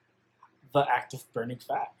the act of burning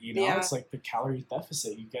fat. It's like the calorie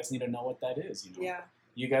deficit. You guys need to know what that is.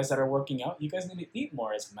 You guys that are working out, you guys need to eat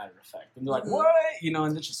more, as a matter of fact. And they're like, what?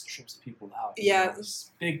 And it just trips people out.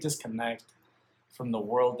 This big disconnect from the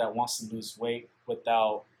world that wants to lose weight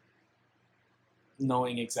without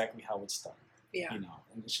knowing exactly how it's done. And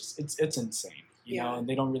it's just it's insane. And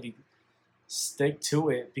they don't really stick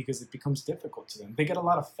to it because it becomes difficult to them. They get a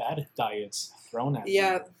lot of fad diets thrown at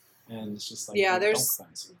them. And it's just like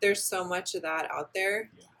there's so much of that out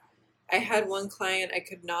there. I had one client, I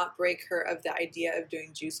could not break her of the idea of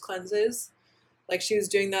doing juice cleanses. Like she was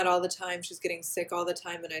doing that all the time. She's getting sick all the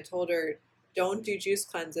time, and I told her, don't do juice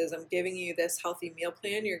cleanses. I'm giving you this healthy meal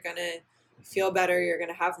plan. You're gonna feel better, you're going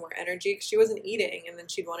to have more energy, because she wasn't eating, and then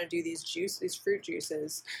she'd want to do these fruit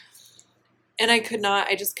juices, and I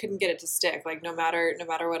just couldn't get it to stick, like no matter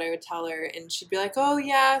what I would tell her. And she'd be like, oh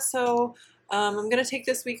yeah, so I'm going to take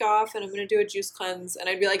this week off and I'm going to do a juice cleanse. And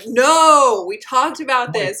I'd be like, no, we talked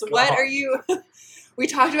about this. What are you we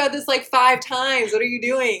talked about this like 5 times. What are you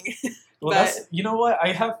doing? Well, that's, you know what,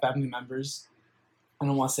 I have family members, I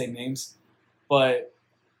don't want to say names, but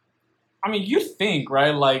I mean, you think,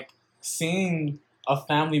 right, like seeing a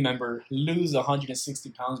family member lose 160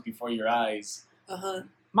 pounds before your eyes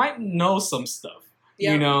might know some stuff,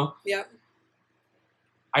 Yeah.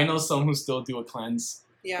 I know some who still do a cleanse,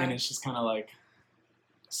 Yeah. and it's just kind of like,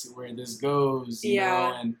 see where this goes, you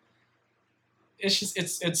know, and it's just,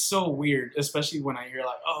 it's so weird, especially when I hear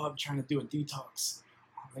like, oh, I'm trying to do a detox.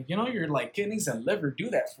 Like, your like kidneys and liver do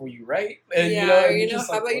that for you, right? And, how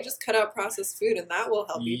about you just cut out processed food, and that will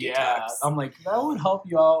help you detox. I'm like, that would help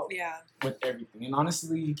you out Yeah. with everything. And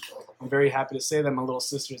honestly, I'm very happy to say that my little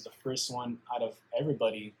sister is the first one out of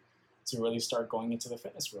everybody to really start going into the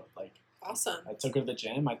fitness world. Like, awesome. I took her to the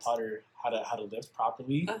gym. I taught her how to lift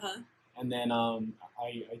properly, and then I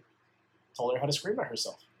told her how to scream at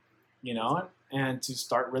herself, and to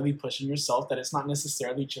start really pushing yourself. That it's not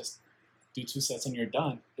necessarily just do 2 sets and you're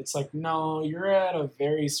done. It's like, no, you're at a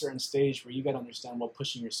very certain stage where you got to understand what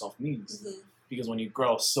pushing yourself means. Because when you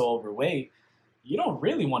grow so overweight, you don't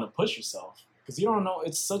really want to push yourself, because you don't know.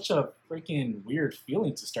 It's such a freaking weird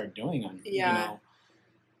feeling to start doing on you,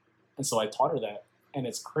 And so I taught her that, and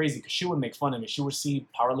it's crazy because she would make fun of me. She would see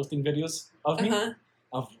powerlifting videos of me,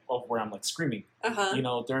 of where I'm like screaming,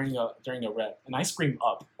 during a rep, and I scream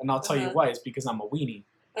up, and I'll tell you why. It's because I'm a weenie.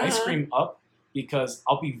 I scream up because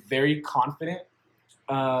I'll be very confident.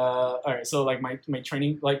 All right, so like my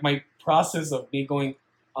training, like my process of me going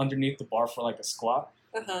underneath the bar for like a squat,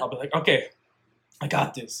 I'll be like, okay, I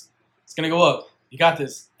got this. It's gonna go up. You got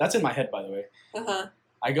this. That's in my head, by the way.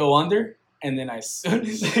 I go under, and then as soon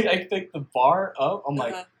as I pick the bar up, I'm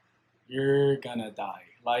like, you're gonna die.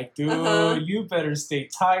 Like, dude, you better stay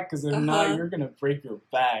tight, because if not, you're gonna break your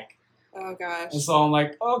back. Oh gosh. And so I'm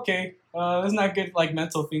like, okay, that's not good, like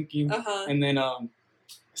mental thinking. And then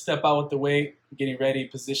step out with the weight, getting ready,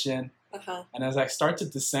 position. And as I start to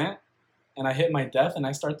descend, and I hit my depth, and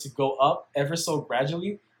I start to go up ever so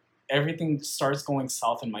gradually, everything starts going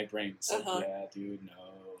south in my brain. It's like, yeah, dude, no.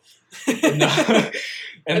 No.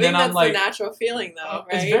 And I then think I'm that's like, the natural feeling, though,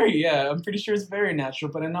 right? It's very, I'm pretty sure it's very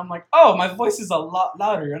natural. But then I'm like, oh, my voice is a lot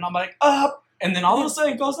louder. And I'm like, up. And then all of a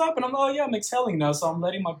sudden it goes up. And I'm like, oh, yeah, I'm exhaling now. So I'm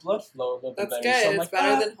letting my blood flow a little bit better. That's good. So it's like,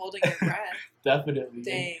 better than holding your breath. Definitely.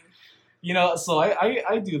 Dang. You know, so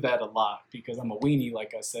I do that a lot because I'm a weenie,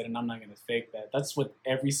 like I said, and I'm not going to fake that. That's with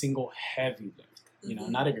every single heavy lift. You know,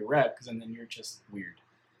 not every rep, because then you're just weird.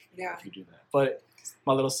 Yeah. If you do that. But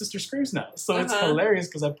my little sister screams now. So it's hilarious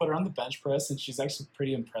because I put her on the bench press, and she's actually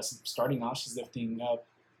pretty impressive. Starting off, she's lifting up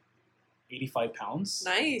 85 pounds.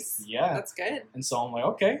 Nice. Yeah. That's good. And so I'm like,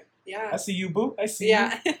 okay. Yeah. I see you, boo. I see you.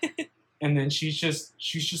 And then she's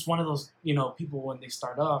just one of those, you know, people when they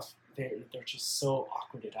start off, they're just so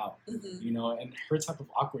awkwarded out. You know, and her type of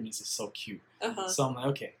awkwardness is so cute. So I'm like,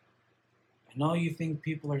 okay, I know you think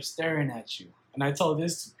people are staring at you. And I tell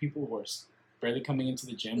this to people who are barely coming into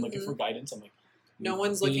the gym looking for guidance. I'm like, no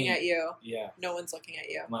one's looking at you. Yeah. No one's looking at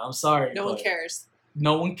you. Well, I'm sorry. No one cares.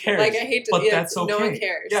 No one cares. Like, I hate to, but that's okay. No one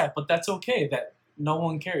cares. Yeah, but that's okay that no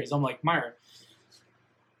one cares. I'm like, Myra,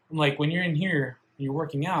 I'm like, when you're in here, you're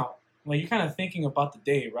working out, like, you're kind of thinking about the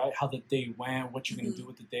day, right? How the day went, what you're going to do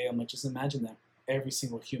with the day. I'm like, just imagine that every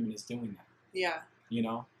single human is doing that. Yeah. You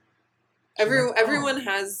know? Everyone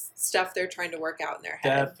has stuff they're trying to work out in their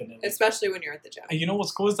head. Definitely. Especially when you're at the gym. And you know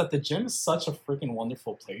what's cool is that the gym is such a freaking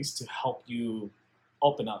wonderful place to help you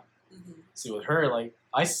open up. See, with her, like,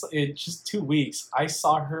 in just 2 weeks, I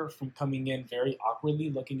saw her from coming in very awkwardly,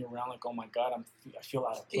 looking around like, oh my God, I feel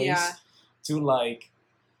out of place, to like,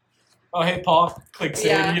 oh, hey, Paul, clicks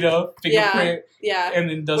in, you know, fingerprint, and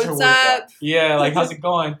then does her workout. Yeah, like, how's it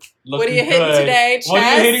going? What are you hitting today? Chest? What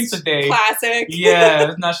are you hitting today? Classic.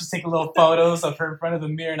 Yeah, now she's taking little photos of her in front of the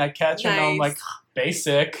mirror, and I catch her, and I'm like,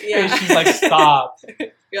 basic. And she's like, stop.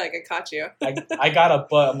 You're like, I caught you. I got a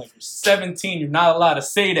butt. I'm like, you're 17. You're not allowed to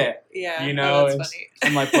say that. Yeah, you know. That's funny.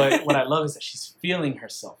 I'm like, but what I love is that she's feeling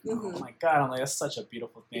herself now. Oh my God. I'm like, that's such a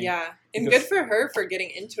beautiful thing. Yeah, and good for her for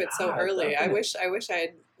getting into it so early. Definitely. I wish I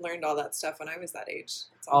had learned all that stuff when I was that age.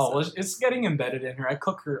 It's awesome. Well, it's getting embedded in her. I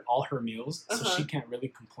cook her all her meals, so she can't really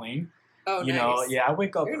complain. Oh, you know, yeah. I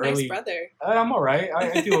wake up You're early. A nice brother. I'm all right.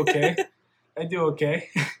 I do okay. I do okay.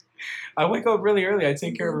 I wake up really early. I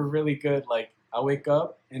take care of her really good. Like, I wake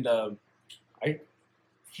up and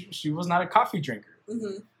she was not a coffee drinker.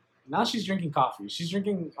 Now she's drinking coffee. She's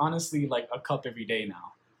drinking, honestly, like a cup every day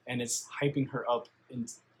now, and it's hyping her up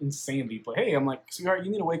insanely. But hey, I'm like, sweetheart,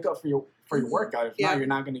 you need to wake up for your workout. If not, you're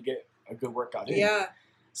not going to get a good workout in. Yeah.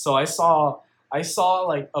 So I saw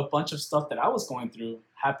like a bunch of stuff that I was going through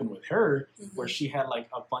happen with her, where she had like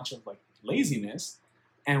a bunch of like laziness,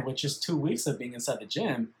 and with just 2 weeks of being inside the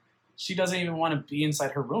gym, she doesn't even want to be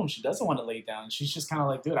inside her room. She doesn't want to lay down. She's just kind of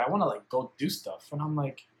like, dude, I want to like go do stuff. And I'm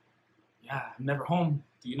like, yeah, I'm never home.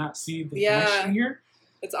 Do you not see the connection here?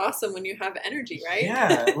 It's awesome when you have energy, right?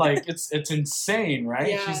 Yeah, like it's insane, right?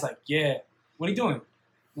 Yeah. She's like, yeah, what are you doing?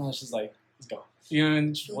 And she's like, let's go. You know,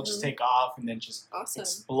 and we'll just take off and then just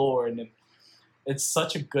explore. And then it's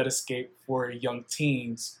such a good escape for young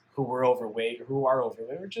teens who were overweight, who are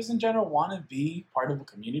overweight, or just in general want to be part of a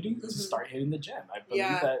community to start hitting the gym. I believe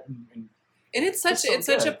that. And it's such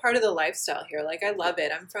a part of the lifestyle here. Like, I love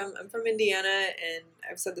it. I'm from Indiana, and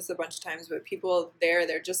I've said this a bunch of times, but people there,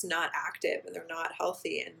 they're just not active and they're not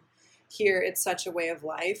healthy. And here it's such a way of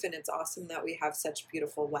life, and it's awesome that we have such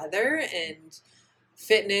beautiful weather and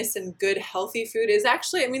fitness and good healthy food is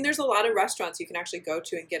actually, I mean, there's a lot of restaurants you can actually go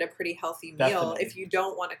to and get a pretty healthy meal if you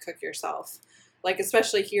don't want to cook yourself. Like,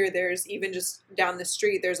 especially here, there's even just down the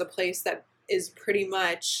street, there's a place that is pretty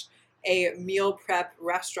much a meal prep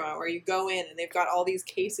restaurant where you go in and they've got all these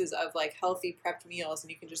cases of like healthy prepped meals, and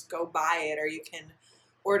you can just go buy it, or you can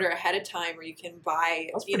order ahead of time, or you can buy,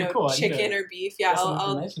 cool. chicken or beef.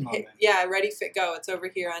 Yeah, Ready Fit Go. It's over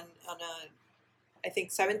here on I think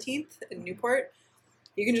 17th in Newport.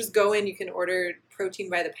 You can just go in, you can order protein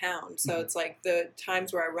by the pound. So it's like the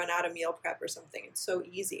times where I run out of meal prep or something, it's so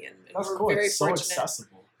easy, and that's we're cool. very it's so fortunate.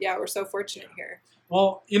 accessible. Yeah, we're so fortunate here.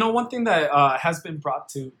 Well, one thing that has been brought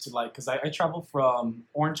to like, because I travel from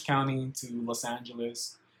Orange County to Los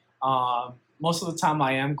Angeles. Most of the time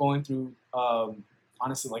I am going through,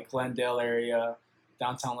 honestly, like Glendale area,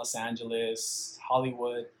 downtown Los Angeles,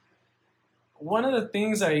 Hollywood. One of the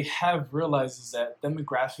things I have realized is that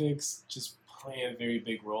demographics just play a very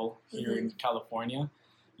big role here in California.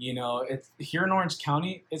 It's here in Orange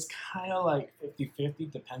County, it's kind of like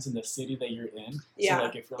 50-50, depends on the city that you're in. Yeah. So,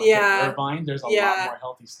 like, if you're like in Irvine, there's a lot more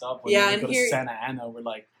healthy stuff. When you go to Santa Ana, we're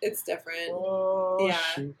like... It's different. Oh,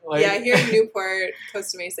 shoot. Like, yeah, here in Newport,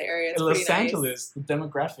 Costa Mesa area, it's in pretty Los Angeles, the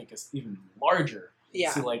demographic is even larger.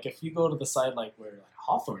 Yeah. So, like, if you go to the side, like, where like,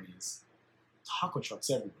 Hawthorne is, taco trucks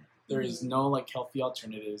everywhere. There is no, like, healthy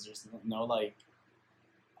alternatives. There's no like...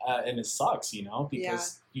 and it sucks,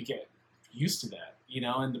 because you get used to that,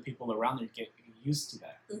 and the people around there get used to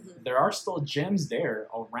that. There are still gyms there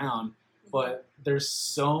around, but there's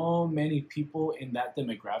so many people in that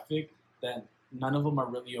demographic that none of them are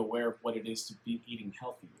really aware of what it is to be eating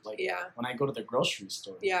healthy. Like, when I go to the grocery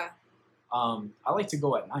store, I like to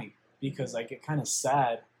go at night because I get kind of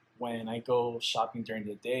sad when I go shopping during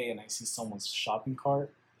the day and I see someone's shopping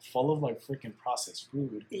cart full of, like, freaking processed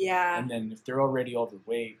food. Yeah. And then if they're already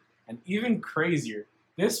overweight, and even crazier,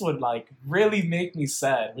 this would, like, really make me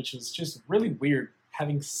sad, which was just really weird,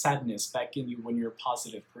 having sadness back in you when you're a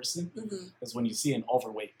positive person, is when you see an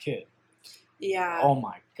overweight kid. Yeah. Oh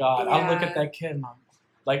my God. I look at that kid and I'm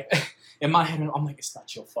like, in my head, I'm like, it's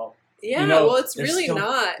not your fault. Yeah, well, it's really still,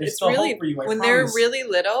 not. It's still really, hope for you, when promise. they're really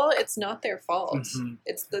little, it's not their fault.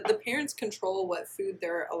 It's the parents control what food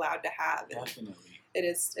they're allowed to have. Definitely. It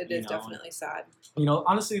is definitely sad.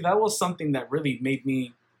 Honestly, that was something that really made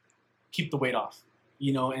me keep the weight off,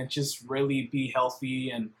 and just really be healthy.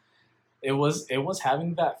 And it was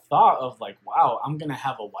having that thought of, like, wow, I'm going to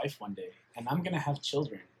have a wife one day and I'm going to have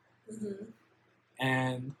children.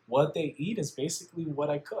 And what they eat is basically what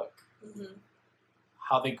I cook.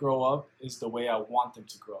 How they grow up is the way I want them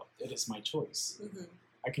to grow up. It is my choice.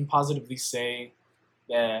 I can positively say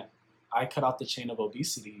that I cut out the chain of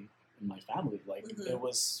obesity in my family. Like, it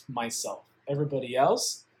was myself. Everybody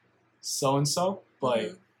else, so-and-so,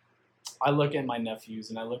 but I look at my nephews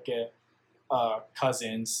and I look at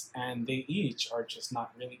cousins, and they each are just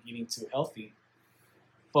not really eating too healthy.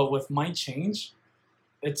 But with my change,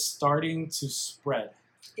 it's starting to spread.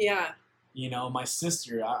 Yeah. My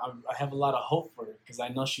sister, I have a lot of hope for her because I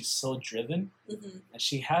know she's so driven, and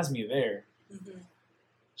she has me there.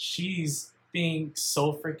 She's being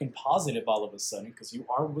so freaking positive all of a sudden because you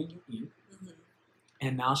are what you eat.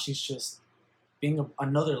 And now she's just being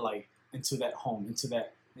another light into that home, into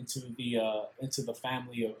the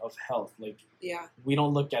family of health. Like, we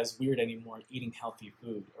don't look as weird anymore eating healthy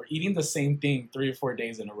food or eating the same thing 3 or 4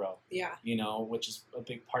 days in a row. Yeah. Which is a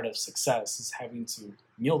big part of success, is having to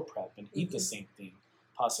meal prep and eat the same thing,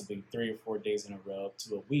 possibly 3 or 4 days in a row up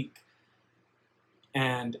to a week.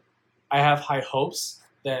 And I have high hopes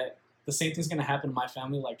that the same thing's going to happen to my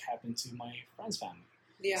family like happened to my friend's family.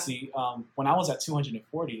 Yeah. See, when I was at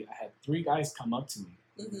 240, I had 3 guys come up to me,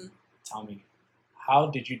 tell me, how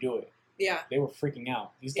did you do it? Yeah. They were freaking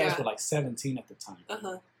out. These guys were like 17 at the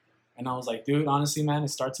time. And I was like, dude, honestly, man, it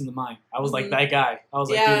starts in the mind. I was like that guy. I was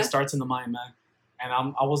like, dude, it starts in the mind, man. And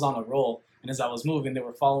I was on a roll. And as I was moving, they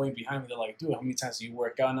were following behind me. They're like, dude, how many times do you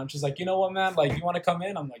work out? And I'm just like, you know what, man? Like, you want to come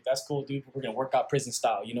in? I'm like, that's cool, dude. We're going to work out prison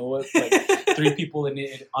style. You know what? Like, 3 people in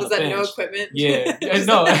it on was a that bench. No equipment? Yeah.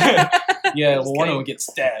 No. Yeah, well, one of them gets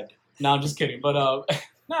stabbed. No, I'm just kidding. But, no,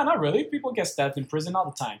 not really. People get stabbed in prison all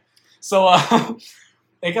the time. So,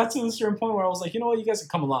 it got to a certain point where I was like, you know what? You guys can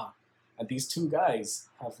come along. And these 2 guys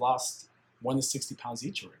have lost more than 60 pounds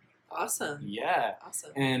each already. Awesome. Yeah.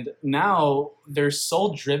 Awesome. And now they're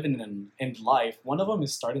so driven in life. One of them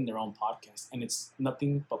is starting their own podcast, and it's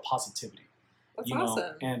nothing but positivity. That's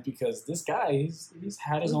awesome. And because this guy, he's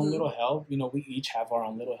had his own little hell. We each have our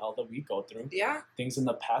own little hell that we go through. Yeah. Things in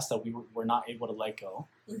the past that we were not able to let go.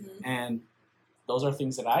 And those are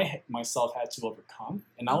things that I myself had to overcome.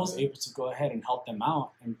 And I was able to go ahead and help them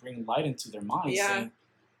out and bring light into their minds. Yeah. Saying,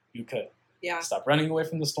 you could. Yeah. Stop running away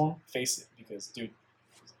from the storm. Face it. Because, dude,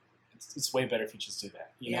 it's way better if you just do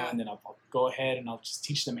that, you know. And then I'll go ahead and I'll just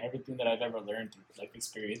teach them everything that I've ever learned through life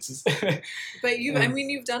experiences. But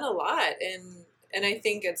you've done a lot, and I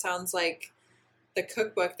think it sounds like the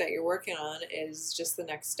cookbook that you're working on is just the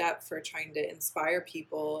next step for trying to inspire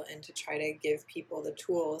people and to try to give people the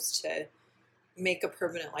tools to make a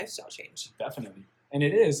permanent lifestyle change. Definitely, and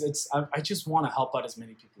it is. I just want to help out as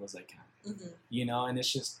many people as I can, and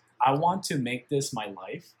it's just I want to make this my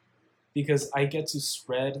life. Because I get to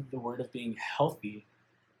spread the word of being healthy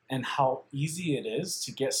and how easy it is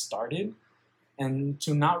to get started and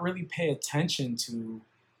to not really pay attention to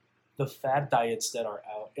the fad diets that are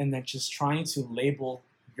out, and then just trying to label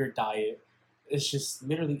your diet. It's just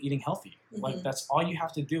literally eating healthy. Like, that's all you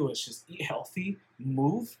have to do is just eat healthy,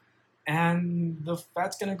 move, and the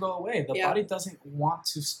fat's gonna go away. The body doesn't want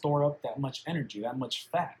to store up that much energy, that much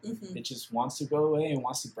fat. It just wants to go away and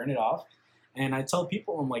wants to burn it off. And I tell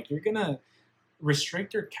people, I'm like, you're gonna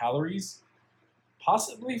restrict your calories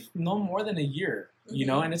possibly no more than a year, you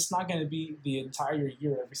know, and it's not going to be the entire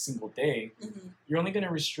year every single day. You're only going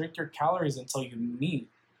to restrict your calories until you meet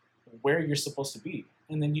where you're supposed to be.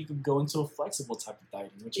 And then you can go into a flexible type of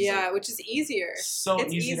dieting, which is which is easier. So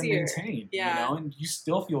it's easy easier. to maintain, you know, and you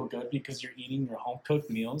still feel good because you're eating your home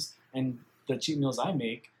cooked meals, and the cheat meals I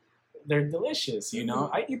make, they're delicious, you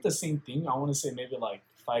know. I eat the same thing, I want to say maybe like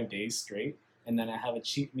 5 days straight, and then I have a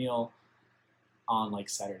cheat meal on like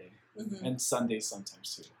Saturday and Sunday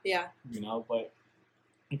sometimes too. Yeah. You know, but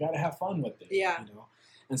you gotta have fun with it. Yeah. You know,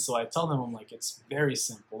 and so I tell them, I'm like, it's very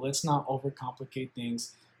simple. Let's not overcomplicate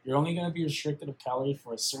things. You're only gonna be restricted of calories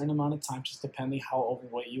for a certain amount of time, just depending how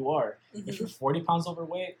overweight you are. If you're 40 pounds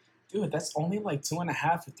overweight, dude, that's only like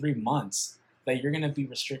 2.5 to 3 months that you're gonna be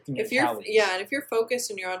restricting your calories. Yeah, and if you're focused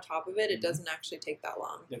and you're on top of it, it doesn't actually take that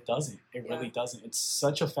long. It doesn't. It really doesn't. It's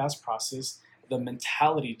such a fast process. The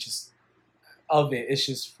mentality just of it is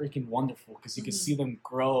just freaking wonderful because you can see them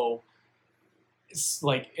grow. It's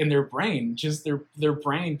like in their brain, just their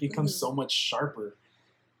brain becomes so much sharper.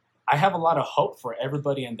 I have a lot of hope for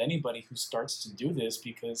everybody and anybody who starts to do this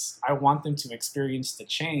because I want them to experience the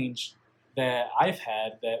change that I've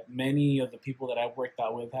had, that many of the people that I've worked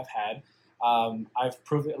out with have had. I've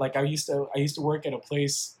proven, like I used to work at a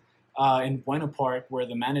place in Buena Park where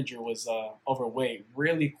the manager was overweight.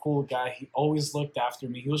 Really cool guy. He always looked after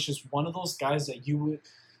me. He was just one of those guys that you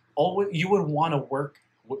would want to work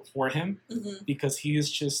for him because he is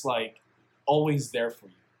just like always there for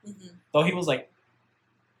you. Though he was like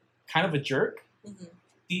kind of a jerk,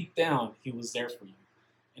 deep down he was there for you.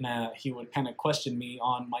 And he would kind of question me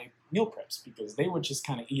on my meal preps because they would just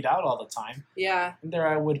kind of eat out all the time. Yeah. And there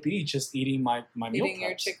I would be just eating my meal preps. Eating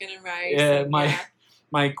your chicken and rice. Yeah,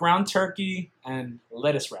 my ground turkey and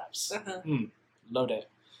lettuce wraps. Loaded.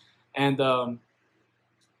 And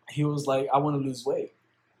he was like, I want to lose weight.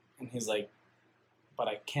 And he's like, but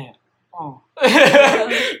I can't. Oh.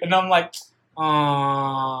 And I'm like,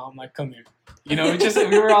 come here. You know,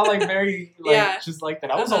 we were all like very, like, just like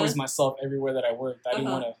that. I was always myself everywhere that I worked. I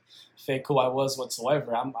didn't want to fake who I was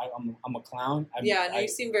whatsoever. I'm a clown. You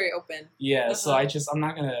seem very open. Yeah, so I'm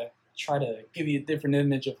not going to try to give you a different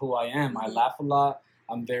image of who I am. I laugh a lot.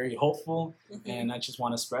 I'm very hopeful, and I just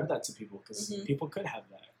want to spread that to people because people could have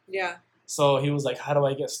that. Yeah. So he was like, how do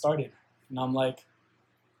I get started? And I'm like,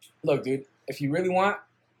 look, dude, if you really want,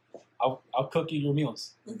 I'll cook you your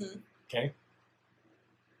meals. Okay?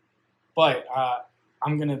 But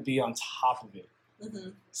I'm going to be on top of it.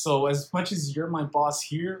 So as much as you're my boss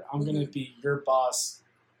here, I'm going to be your boss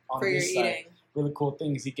on for this your side. Eating. Really cool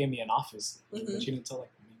thing is he gave me an office, which he didn't tell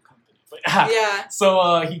like the main company. But yeah.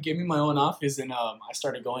 So he gave me my own office, and I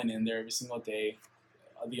started going in there every single day.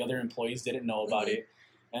 The other employees didn't know about it.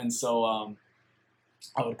 And so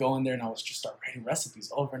I would go in there and I would just start writing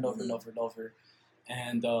recipes over and over and over and over.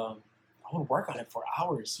 And I would work on it for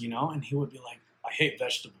hours, you know, and he would be like, I hate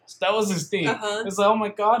vegetables. That was his thing. It's like, oh my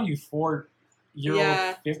God, you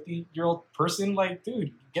 4-year-old, 50-year-old person, like,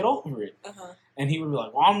 dude, get over it. And he would be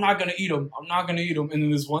like, well, I'm not going to eat them. I'm not going to eat them. And then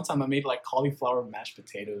this one time I made like cauliflower mashed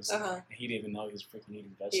potatoes. And he didn't even know he was freaking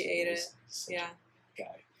eating vegetables. He ate it. Yeah.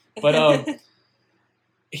 Guy. But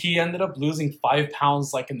he ended up losing 5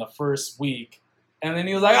 pounds like in the first week. And then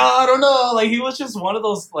he was like, oh, I don't know. Like, he was just one of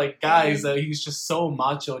those, like, guys that he's just so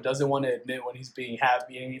macho, doesn't want to admit when he's being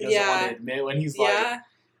happy, and he doesn't want to admit when he's, like,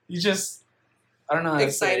 he's just, I don't know how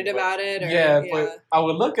excited to say it, about it. But I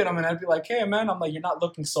would look at him, and I'd be like, hey, man, I'm like, you're not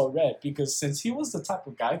looking so red. Because since he was the type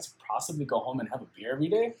of guy to possibly go home and have a beer every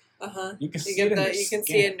day, you can see it in their skin. You can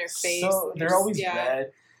see it in their face. So they're always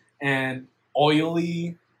red and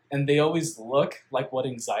oily. And they always look like what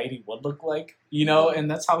anxiety would look like, you know,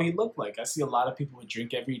 and that's how he looked like. I see a lot of people who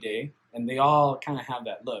drink every day, and they all kind of have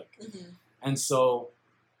that look. And so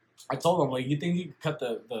I told him, like, you think you could cut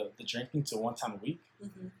the drinking to 1 time a week?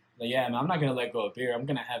 Like, yeah, man, I'm not going to let go of beer. I'm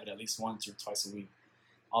going to have it at least once or twice a week.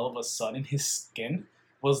 All of a sudden, his skin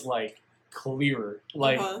was, like, clearer.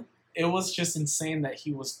 Like, it was just insane that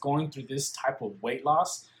he was going through this type of weight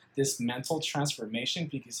loss, this mental transformation,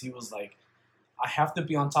 because he was like, I have to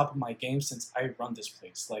be on top of my game since I run this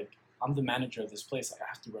place. Like, I'm the manager of this place. I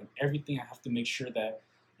have to run everything. I have to make sure that,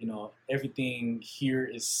 everything here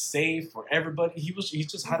is safe for everybody. He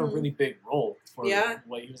just had a Mhm. really big role for Yeah.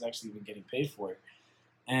 what he was actually even getting paid for.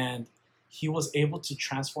 And he was able to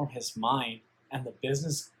transform his mind, and the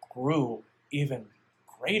business grew even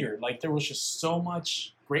greater. Like, there was just so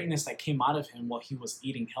much greatness that came out of him while he was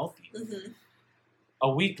eating healthy. Mhm. A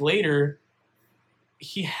week later,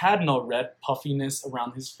 he had no red puffiness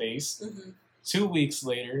around his face. Mhm. 2 weeks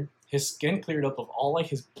later, his skin cleared up of all like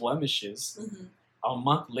his blemishes. Mhm. A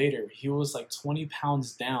month later, he was like 20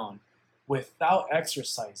 pounds down without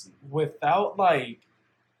exercising, without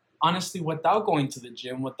honestly, without going to the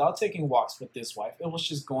gym, without taking walks with his wife. It was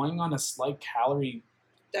just going on a slight calorie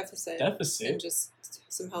Deficit. deficit. And just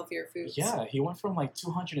some healthier foods. Yeah, he went from like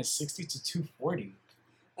 260 to 240.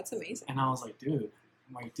 That's amazing. And I was like, dude,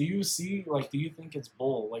 do you see, do you think it's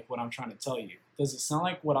bull, what I'm trying to tell you? Does it sound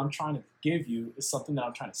like what I'm trying to give you is something that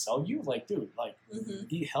I'm trying to sell you? Dude, Mhm.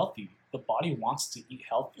 eat healthy. The body wants to eat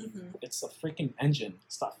healthy. Mhm. It's a freaking engine.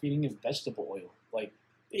 Stop feeding it vegetable oil.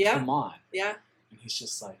 Yeah. Come on. Yeah. And he's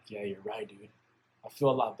just like, yeah, you're right, dude. I feel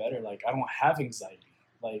a lot better. I don't have anxiety.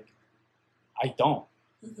 I don't.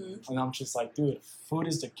 Mhm. And I'm just like, dude, food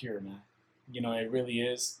is the cure, man. It really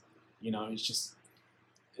is.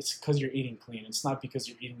 It's because you're eating clean. It's not because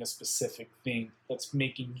you're eating a specific thing that's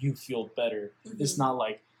making you feel better. Mhm. It's not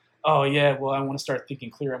like, oh yeah, well, I want to start thinking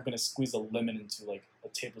clear. I'm going to squeeze a lemon into a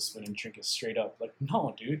tablespoon and drink it straight up.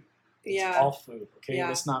 No, dude. It's Yeah. all food, okay? Yeah.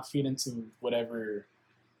 Let's not feed into whatever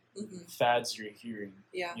Mhm. fads you're hearing.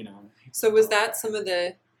 Yeah. You know. So was that some of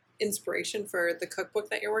the inspiration for the cookbook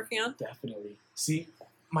that you're working on? Definitely. See,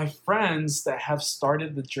 my friends that have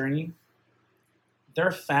started the journey,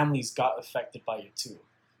 their families got affected by it too.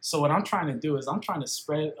 So what I'm trying to do is I'm trying to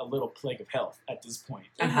spread a little plague of health at this point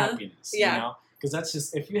and happiness. Yeah. Because that's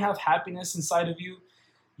just, if you have happiness inside of you,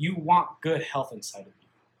 you want good health inside of you.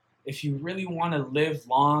 If you really want to live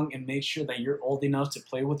long and make sure that you're old enough to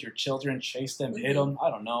play with your children, chase them, hit them, I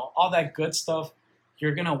don't know, all that good stuff,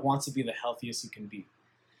 you're going to want to be the healthiest you can be.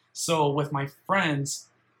 So with my friends,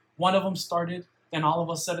 one of them started, then all of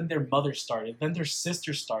a sudden their mother started, then their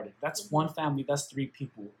sister started. That's one family, that's 3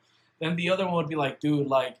 people. Then the other one would be like,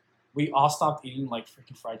 dude, we all stopped eating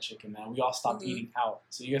freaking fried chicken, man. We all stopped eating out.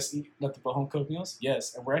 So you guys eat the home cooked meals?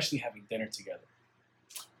 Yes, and we're actually having dinner together.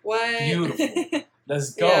 What? Beautiful.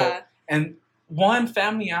 Let's go. Yeah. And one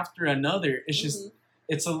family after another, it's just,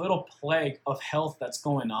 it's a little plague of health that's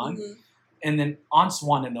going on. Mhm. And then aunts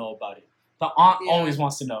want to know about it. The aunt always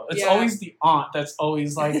wants to know. It's always the aunt that's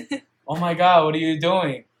always like, oh my God, what are you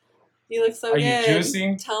doing? You look so good. Are you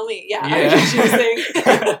juicing? Tell me. Yeah. Are you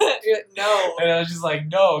juicing? You're like, no. And I was just like,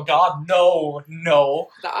 no, God, no.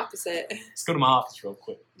 The opposite. Let's go to my office real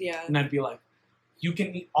quick. Yeah. And I'd be like, you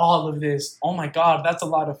can eat all of this. Oh my God, that's a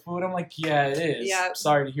lot of food. I'm like, yeah, it is. Yeah.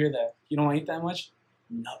 Sorry to hear that. You don't want to eat that much?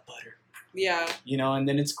 Nut butter. Yeah. And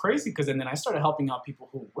then it's crazy because then I started helping out people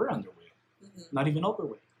who were underweight, not even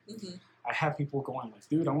overweight. Mm-hmm. I have people going like,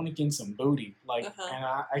 dude, I want to gain some booty. And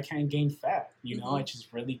I can't gain fat. I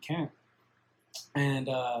just really can't. And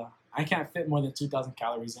I can't fit more than 2,000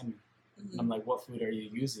 calories in me. Mm-hmm. I'm like, what food are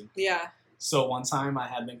you using? Yeah. So one time I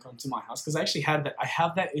had them come to my house because I actually I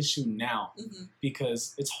have that issue now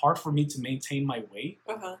because it's hard for me to maintain my weight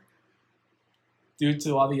due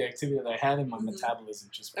to all the activity that I had and my metabolism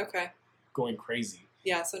just going crazy.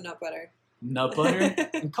 Yeah, so nut butter. Nut butter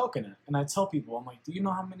and coconut. And I tell people, I'm like, do you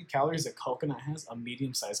know how many calories a coconut has? A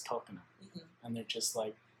medium-sized coconut. And they're just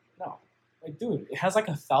like, no. Like, dude, it has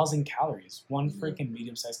 1,000 calories. One freaking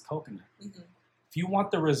medium-sized coconut. If you want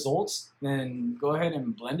the results, then go ahead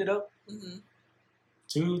and blend it up.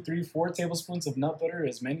 2, 3, 4 tablespoons of nut butter,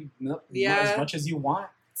 as much as you want.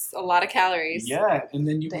 It's a lot of calories. Yeah, and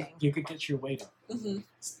then you could get your weight up.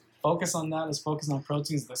 Focus on that. Let's focus on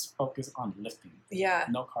proteins. Let's focus on lifting. Yeah.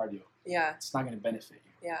 No cardio. Yeah. It's not going to benefit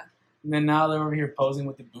you. Yeah. And then now they're over here posing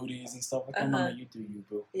with the booties and stuff like that. I'm like, you do you,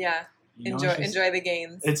 boo. Yeah. Enjoy the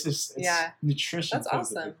gains. It's just nutrition That's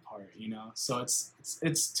plays a big part, So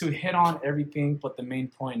it's to hit on everything, but the main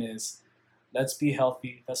point is let's be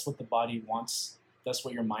healthy. That's what the body wants. That's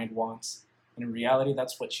what your mind wants. And in reality,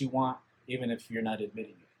 that's what you want, even if you're not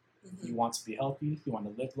admitting it. You want to be healthy. You want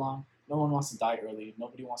to live long. No one wants to die early.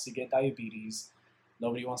 Nobody wants to get diabetes.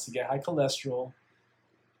 Nobody wants to get high cholesterol.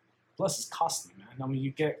 Plus, it's costly, man. I mean,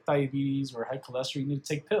 you get diabetes or high cholesterol, you need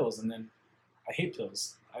to take pills. And then I hate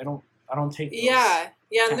pills. I don't take pills. Yeah.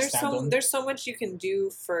 And there's so much you can do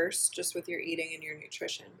first, just with your eating and your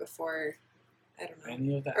nutrition before. I don't know.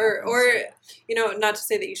 Any of that or not to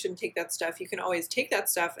say that you shouldn't take that stuff. You can always take that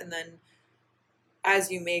stuff, and then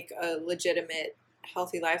as you make a legitimate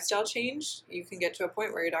healthy lifestyle change, you can get to a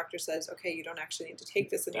point where your doctor says, okay, you don't actually need to take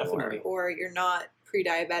this anymore. Definitely. Or you're not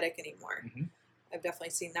pre-diabetic anymore. Mm-hmm. I've definitely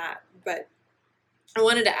seen that. But I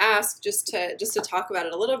wanted to ask just to talk about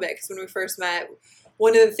it a little bit, because when we first met,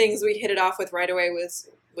 one of the things we hit it off with right away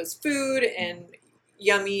was food and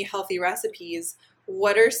yummy, healthy recipes.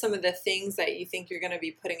 What are some of the things that you think you're going to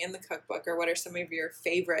be putting in the cookbook, or what are some of your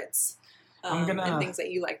favorites and things that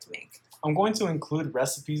you like to make? I'm going to include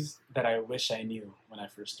recipes that I wish I knew when I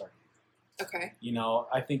first started. Okay. You know,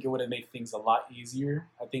 I think it would have made things a lot easier.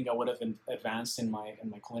 I think I would have advanced in my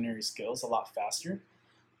culinary skills a lot faster.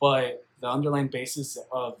 But the underlying basis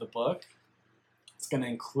of the book, it's going to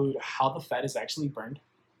include how the fat is actually burned,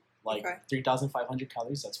 like 3,500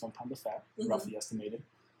 calories. That's 1 pound of fat, roughly estimated,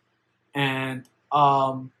 and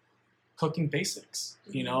cooking basics.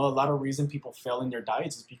 You know, a lot of reason people fail in their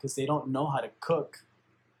diets is because they don't know how to cook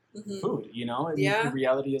food. You know, and the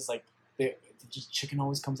reality is like just chicken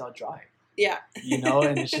always comes out dry. Yeah. You know,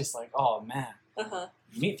 and it's just like, oh man,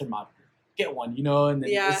 meat thermometer, get one. You know, and then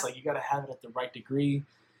it's like you got to have it at the right degree.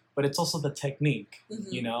 But it's also the technique,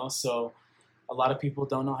 you know? So a lot of people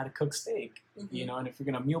don't know how to cook steak, you know? And if you're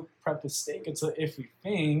going to meal prep a steak, it's an iffy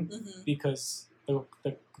thing because the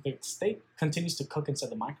steak continues to cook inside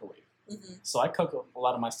the microwave. So I cook a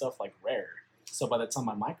lot of my stuff like rare. So by the time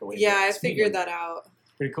I microwave I figured that out.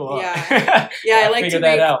 Pretty cool. Yeah. Huh? I like to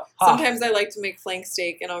make, out. Sometimes I like to make flank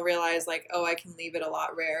steak and I'll realize like, oh, I can leave it a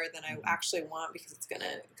lot rarer than I actually want because it's going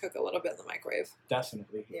to cook a little bit in the microwave.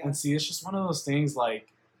 Definitely. Yeah. And see, it's just one of those things like,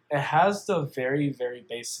 it has the very, very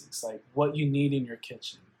basics, like what you need in your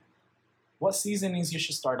kitchen, what seasonings you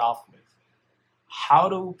should start off with, how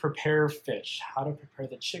to prepare fish, how to prepare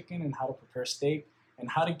the chicken, and how to prepare steak,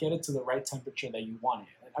 and how to get it to the right temperature that you want it.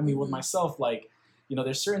 I mean, with myself, like, you know,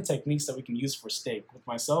 there's certain techniques that we can use for steak. With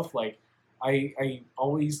myself, like, I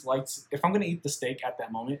always like to, if I'm going to eat the steak at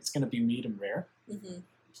that moment, it's going to be medium rare.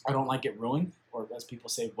 I don't like it ruined, or as people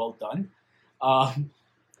say, well done.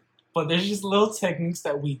 But there's just little techniques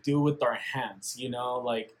that we do with our hands, you know,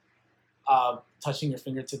 like touching your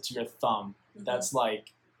fingertip to your thumb. That's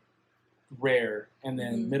like rare. And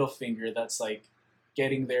then middle finger, that's like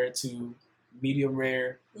getting there to medium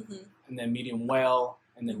rare, and then medium well,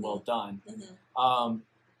 and then well done.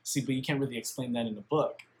 See, but you can't really explain that in a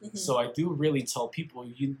book. So I do really tell people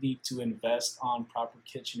you need to invest on proper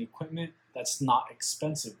kitchen equipment that's not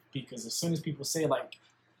expensive, because as soon as people say like,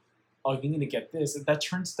 oh, you need to get this, that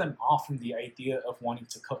turns them off from the idea of wanting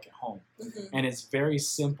to cook at home. And it's very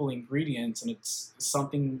simple ingredients, and it's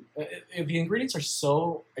something, the ingredients are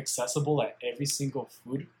so accessible at every single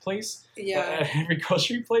food place, at every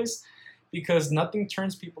grocery place, because nothing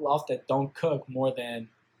turns people off that don't cook more than,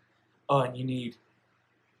 oh, and you need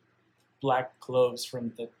black cloves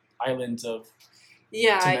from the islands of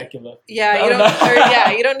Temecula.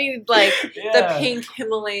 You don't need like the pink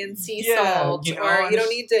Himalayan sea salt, you know, or you don't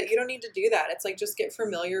need to do that. It's like, just get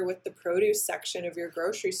familiar with the produce section of your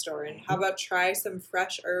grocery store, and how about try some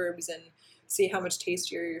fresh herbs and see how much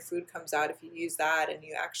tastier your food comes out if you use that, and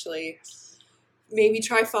you actually maybe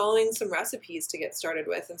try following some recipes to get started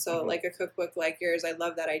with. And so like a cookbook like yours, I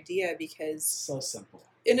love that idea because so simple.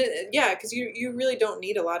 Because you really don't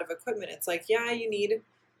need a lot of equipment. It's like, you need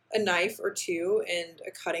a knife or two and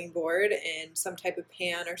a cutting board and some type of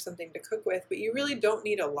pan or something to cook with, but you really don't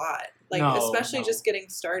need a lot, especially just getting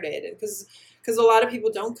started, because a lot of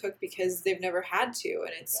people don't cook because they've never had to,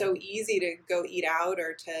 and it's so easy to go eat out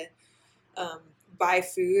or to buy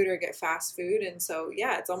food or get fast food. And so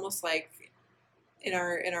it's almost like in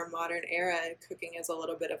our modern era, cooking is a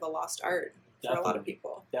little bit of a lost art for a lot of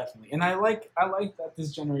people. Definitely. And I like that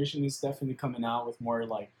this generation is definitely coming out with more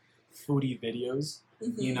like foodie videos.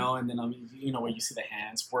 You know, and then you know, where you see the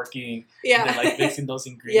hands working, and then like mixing those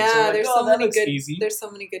ingredients. Yeah, like, there's so many good. Easy. There's so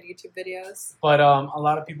many good YouTube videos. But a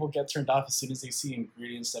lot of people get turned off as soon as they see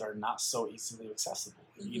ingredients that are not so easily accessible.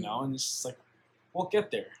 You know, and it's just like, we'll get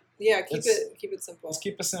there. Yeah, keep it simple. Let's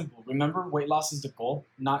keep it simple. Remember, weight loss is the goal,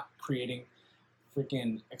 not creating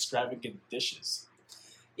freaking extravagant dishes.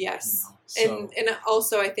 Yes, you know, and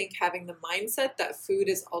also I think having the mindset that food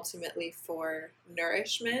is ultimately for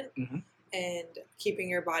nourishment. And keeping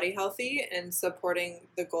your body healthy and supporting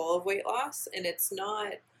the goal of weight loss. And it's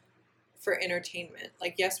not for entertainment.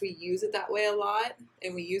 Like, yes, we use it that way a lot,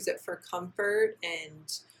 and we use it for comfort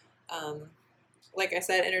and, like I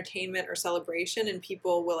said, entertainment or celebration. And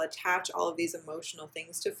people will attach all of these emotional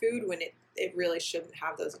things to food when it really shouldn't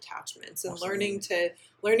have those attachments. And learning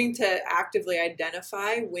to actively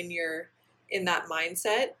identify when you're in that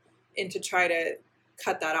mindset, and to try to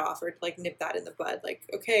cut that off or like nip that in the bud. Like,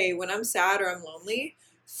 okay, when I'm sad or I'm lonely,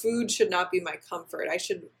 food should not be my comfort. I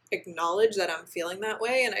should acknowledge that I'm feeling that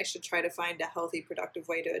way, and I should try to find a healthy, productive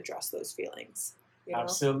way to address those feelings. You know?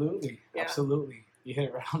 Absolutely. You hit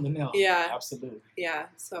it right on the nail. Yeah. Absolutely. Yeah.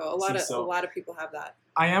 So a lot of people have that.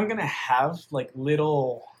 I am gonna have like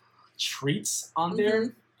little treats on there,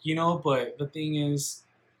 Mhm. you know, but the thing is,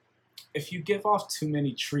 if you give off too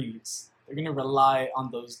many treats, they're gonna rely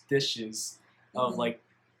on those dishes of Mhm. like,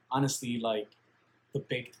 honestly, like the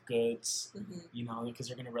baked goods, Mhm. you know, because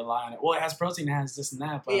they're gonna rely on it. Well, it has protein, it has this and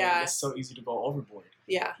that, but Yeah. like, it's so easy to go overboard.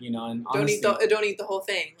 Yeah. You know, and Don't honestly, eat the whole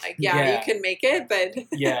thing. Like, yeah, Yeah. you can make it, but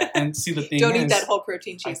yeah. And see, the thing don't is, eat that whole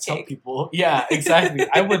protein I tell cheesecake. people, yeah, exactly.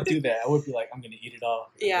 I would do that. I would be like, I'm gonna eat it all.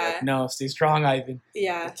 I'd be Yeah. like, no, stay strong, Ivan.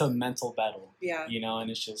 Yeah. It's a mental battle. Yeah. You know, and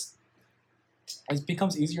it's just, it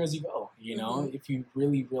becomes easier as you go. You know, Mhm. if you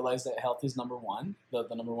really realize that health is number one, the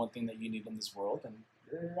number one thing that you need in this world, and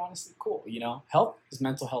you're honestly cool. You know, health is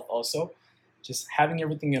mental health also. Just having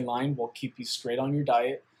everything in line will keep you straight on your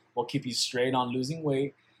diet, will keep you straight on losing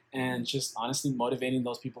weight, and just honestly motivating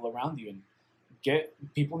those people around you. And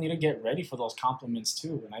people need to get ready for those compliments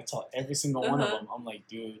too. And I tell every single one of Uh-huh. them, I'm like,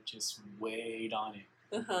 dude, just wait on it.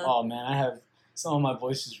 Uh-huh. Oh man, I have some of my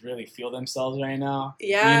boys just really feel themselves right now.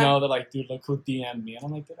 Yeah. You know, they're like, dude, look who DM'd me. And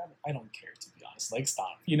I'm like, dude, I don't care, to be honest. Like,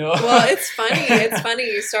 stop, you know? Well, it's funny. It's funny.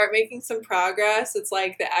 You start making some progress. It's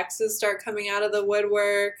like the exes start coming out of the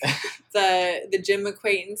woodwork, the gym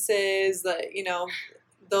acquaintances,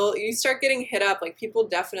 you start getting hit up. Like, people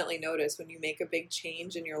definitely notice when you make a big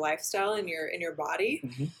change in your lifestyle and in your body.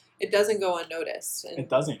 Mhm. It doesn't go unnoticed. And, It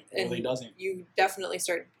doesn't. It and really doesn't. You definitely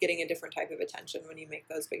start getting a different type of attention when you make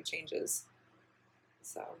those big changes.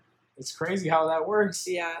 So, It's crazy how that works.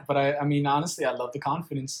 yeah. But I mean, honestly, I love the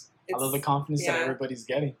confidence. I love the confidence that yeah. everybody's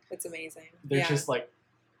getting. It's amazing. They're just like,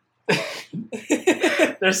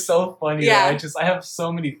 they're so funny. Yeah. I have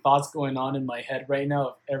so many thoughts going on in my head right now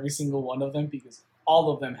of every single one of them, because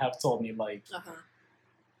all of them have told me like, Uh-huh.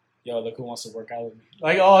 yo, look who wants to work out with me.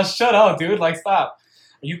 Like, oh, shut up, dude. Like, stop.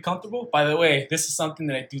 Are you comfortable? By the way, this is something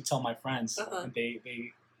that I do tell my friends. Uh-huh. And they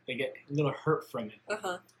get a little hurt from it.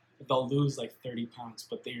 Uh-huh. They'll lose like 30 pounds,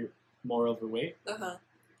 but they're more overweight. Uh-huh.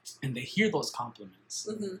 And they hear those compliments.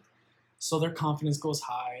 Mm-hmm. So their confidence goes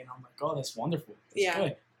high. And I'm like, oh, that's wonderful. That's Yeah.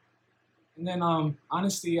 good. And then,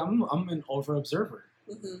 honestly, I'm an over observer.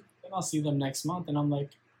 Mm-hmm. Then I'll see them next month, and I'm like,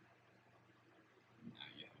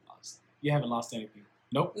 nah, you haven't lost anything.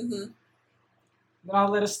 Nope. Mm-hmm. Then I'll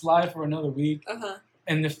let it slide for another week. Uh-huh.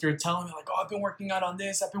 And if they're telling me like, oh, I've been working out on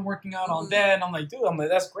this, I've been working out on Mhm. that, and I'm like, dude,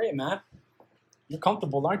 that's great, man. You're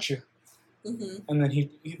comfortable, aren't you? Mm-hmm. And then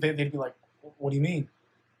they'd be like, what do you mean?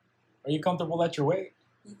 Are you comfortable at your weight?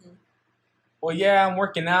 Mm-hmm. Well, yeah, I'm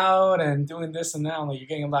working out and doing this and that. I'm like, you're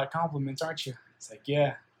getting a lot of compliments, aren't you? It's like,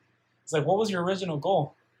 yeah. It's like, what was your original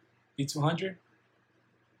goal? Be 200?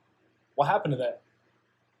 What happened to that?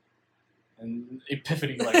 And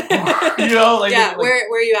epiphany, like, you know, like, yeah. like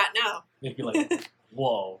Where are you at now? they'd be like,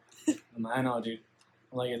 whoa. I'm like, I know, dude.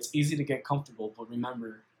 I'm like, it's easy to get comfortable, but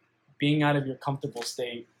remember, being out of your comfortable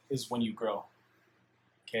state is when you grow.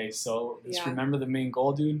 Okay, so just Yeah. remember the main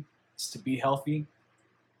goal, dude, is to be healthy.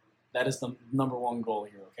 That is the number one goal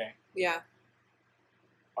here, okay? Yeah.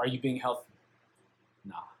 Are you being healthy?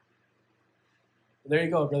 Nah. There you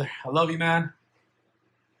go, brother. I love you, man.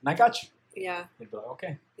 And I got you. Yeah. They'd be like,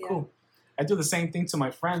 okay, Yeah. cool. I do the same thing to my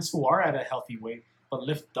friends who are at a healthy weight, but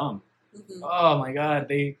lift dumb. Mm-hmm. Oh my God,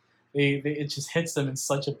 they it just hits them in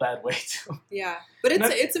such a bad way too. Yeah. But And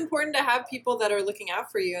it's important to have people that are looking out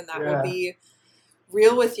for you and that will Yeah. be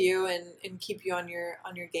real with you and keep you on your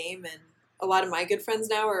game. And a lot of my good friends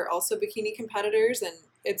now are also bikini competitors, and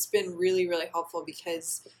it's been really, really helpful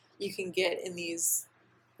because you can get in these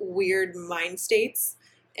weird mind states,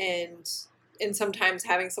 and sometimes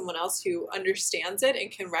having someone else who understands it and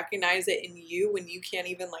can recognize it in you when you can't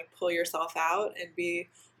even like pull yourself out and be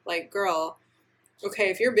like, girl, okay,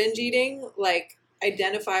 if you're binge eating, like,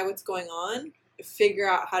 identify what's going on, figure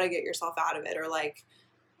out how to get yourself out of it. Or like,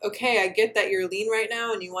 okay, I get that you're lean right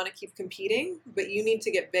now and you want to keep competing, but you need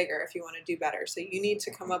to get bigger if you want to do better. So you need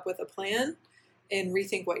to come up with a plan and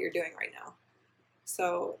rethink what you're doing right now.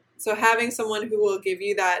 So having someone who will give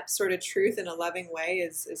you that sort of truth in a loving way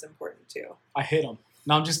is important too. I hit him.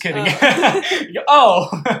 No, I'm just kidding. Oh.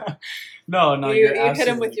 No, you you're hit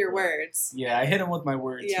him with absolutely your correct. words. Yeah, I hit him with my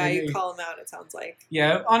words. Yeah, They- you call him out, it sounds like.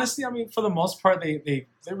 Yeah, honestly, I mean, for the most part, they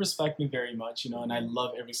respect me very much, you know, and I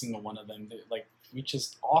love every single one of them. Like, we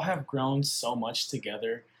just all have grown so much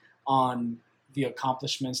together on the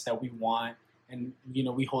accomplishments that we want, and, you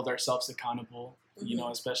know, we hold ourselves accountable, you know,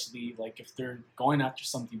 especially, like, if they're going after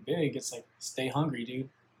something big, it's like, stay hungry, dude.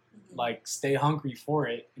 Mm-hmm. Like, stay hungry for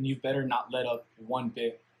it, and you better not let up one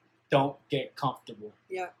bit. Don't get comfortable.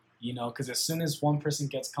 Yeah. You know, because as soon as one person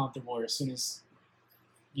gets comfortable, or as soon as,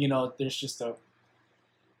 you know, there's just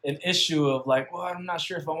an issue of like, well, I'm not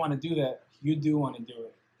sure if I want to do that. You do want to do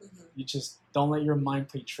it. Mm-hmm. You just don't let your mind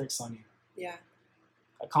play tricks on you. Yeah.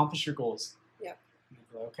 Accomplish your goals. Yep.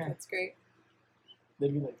 Like, okay. That's great.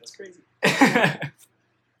 They'd be like, that's crazy.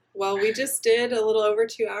 Well, we just did a little over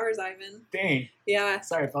 2 hours, Ivan. Dang. Yeah.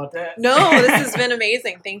 Sorry about that. No, this has been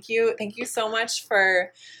amazing. Thank you. Thank you so much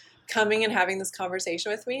for coming and having this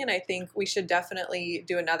conversation with me. And I think we should definitely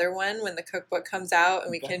do another one when the cookbook comes out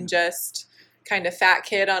and we can just kind of fat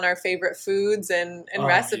kid on our favorite foods and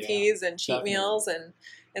recipes and cheat meals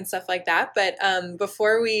and stuff like that. But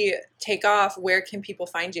before we take off, where can people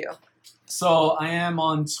find you? So I am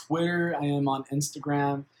on Twitter. I am on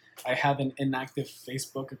Instagram. I have an inactive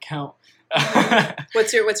Facebook account.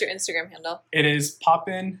 What's your Instagram handle? It is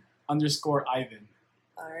poppin_Ivan.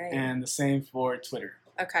 All right. And the same for Twitter.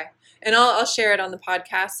 Okay. And I'll share it on the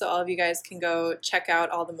podcast so all of you guys can go check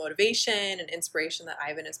out all the motivation and inspiration that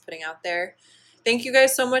Ivan is putting out there. Thank you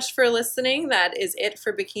guys so much for listening. That is it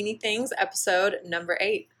for Bikini Things, episode number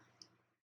 8.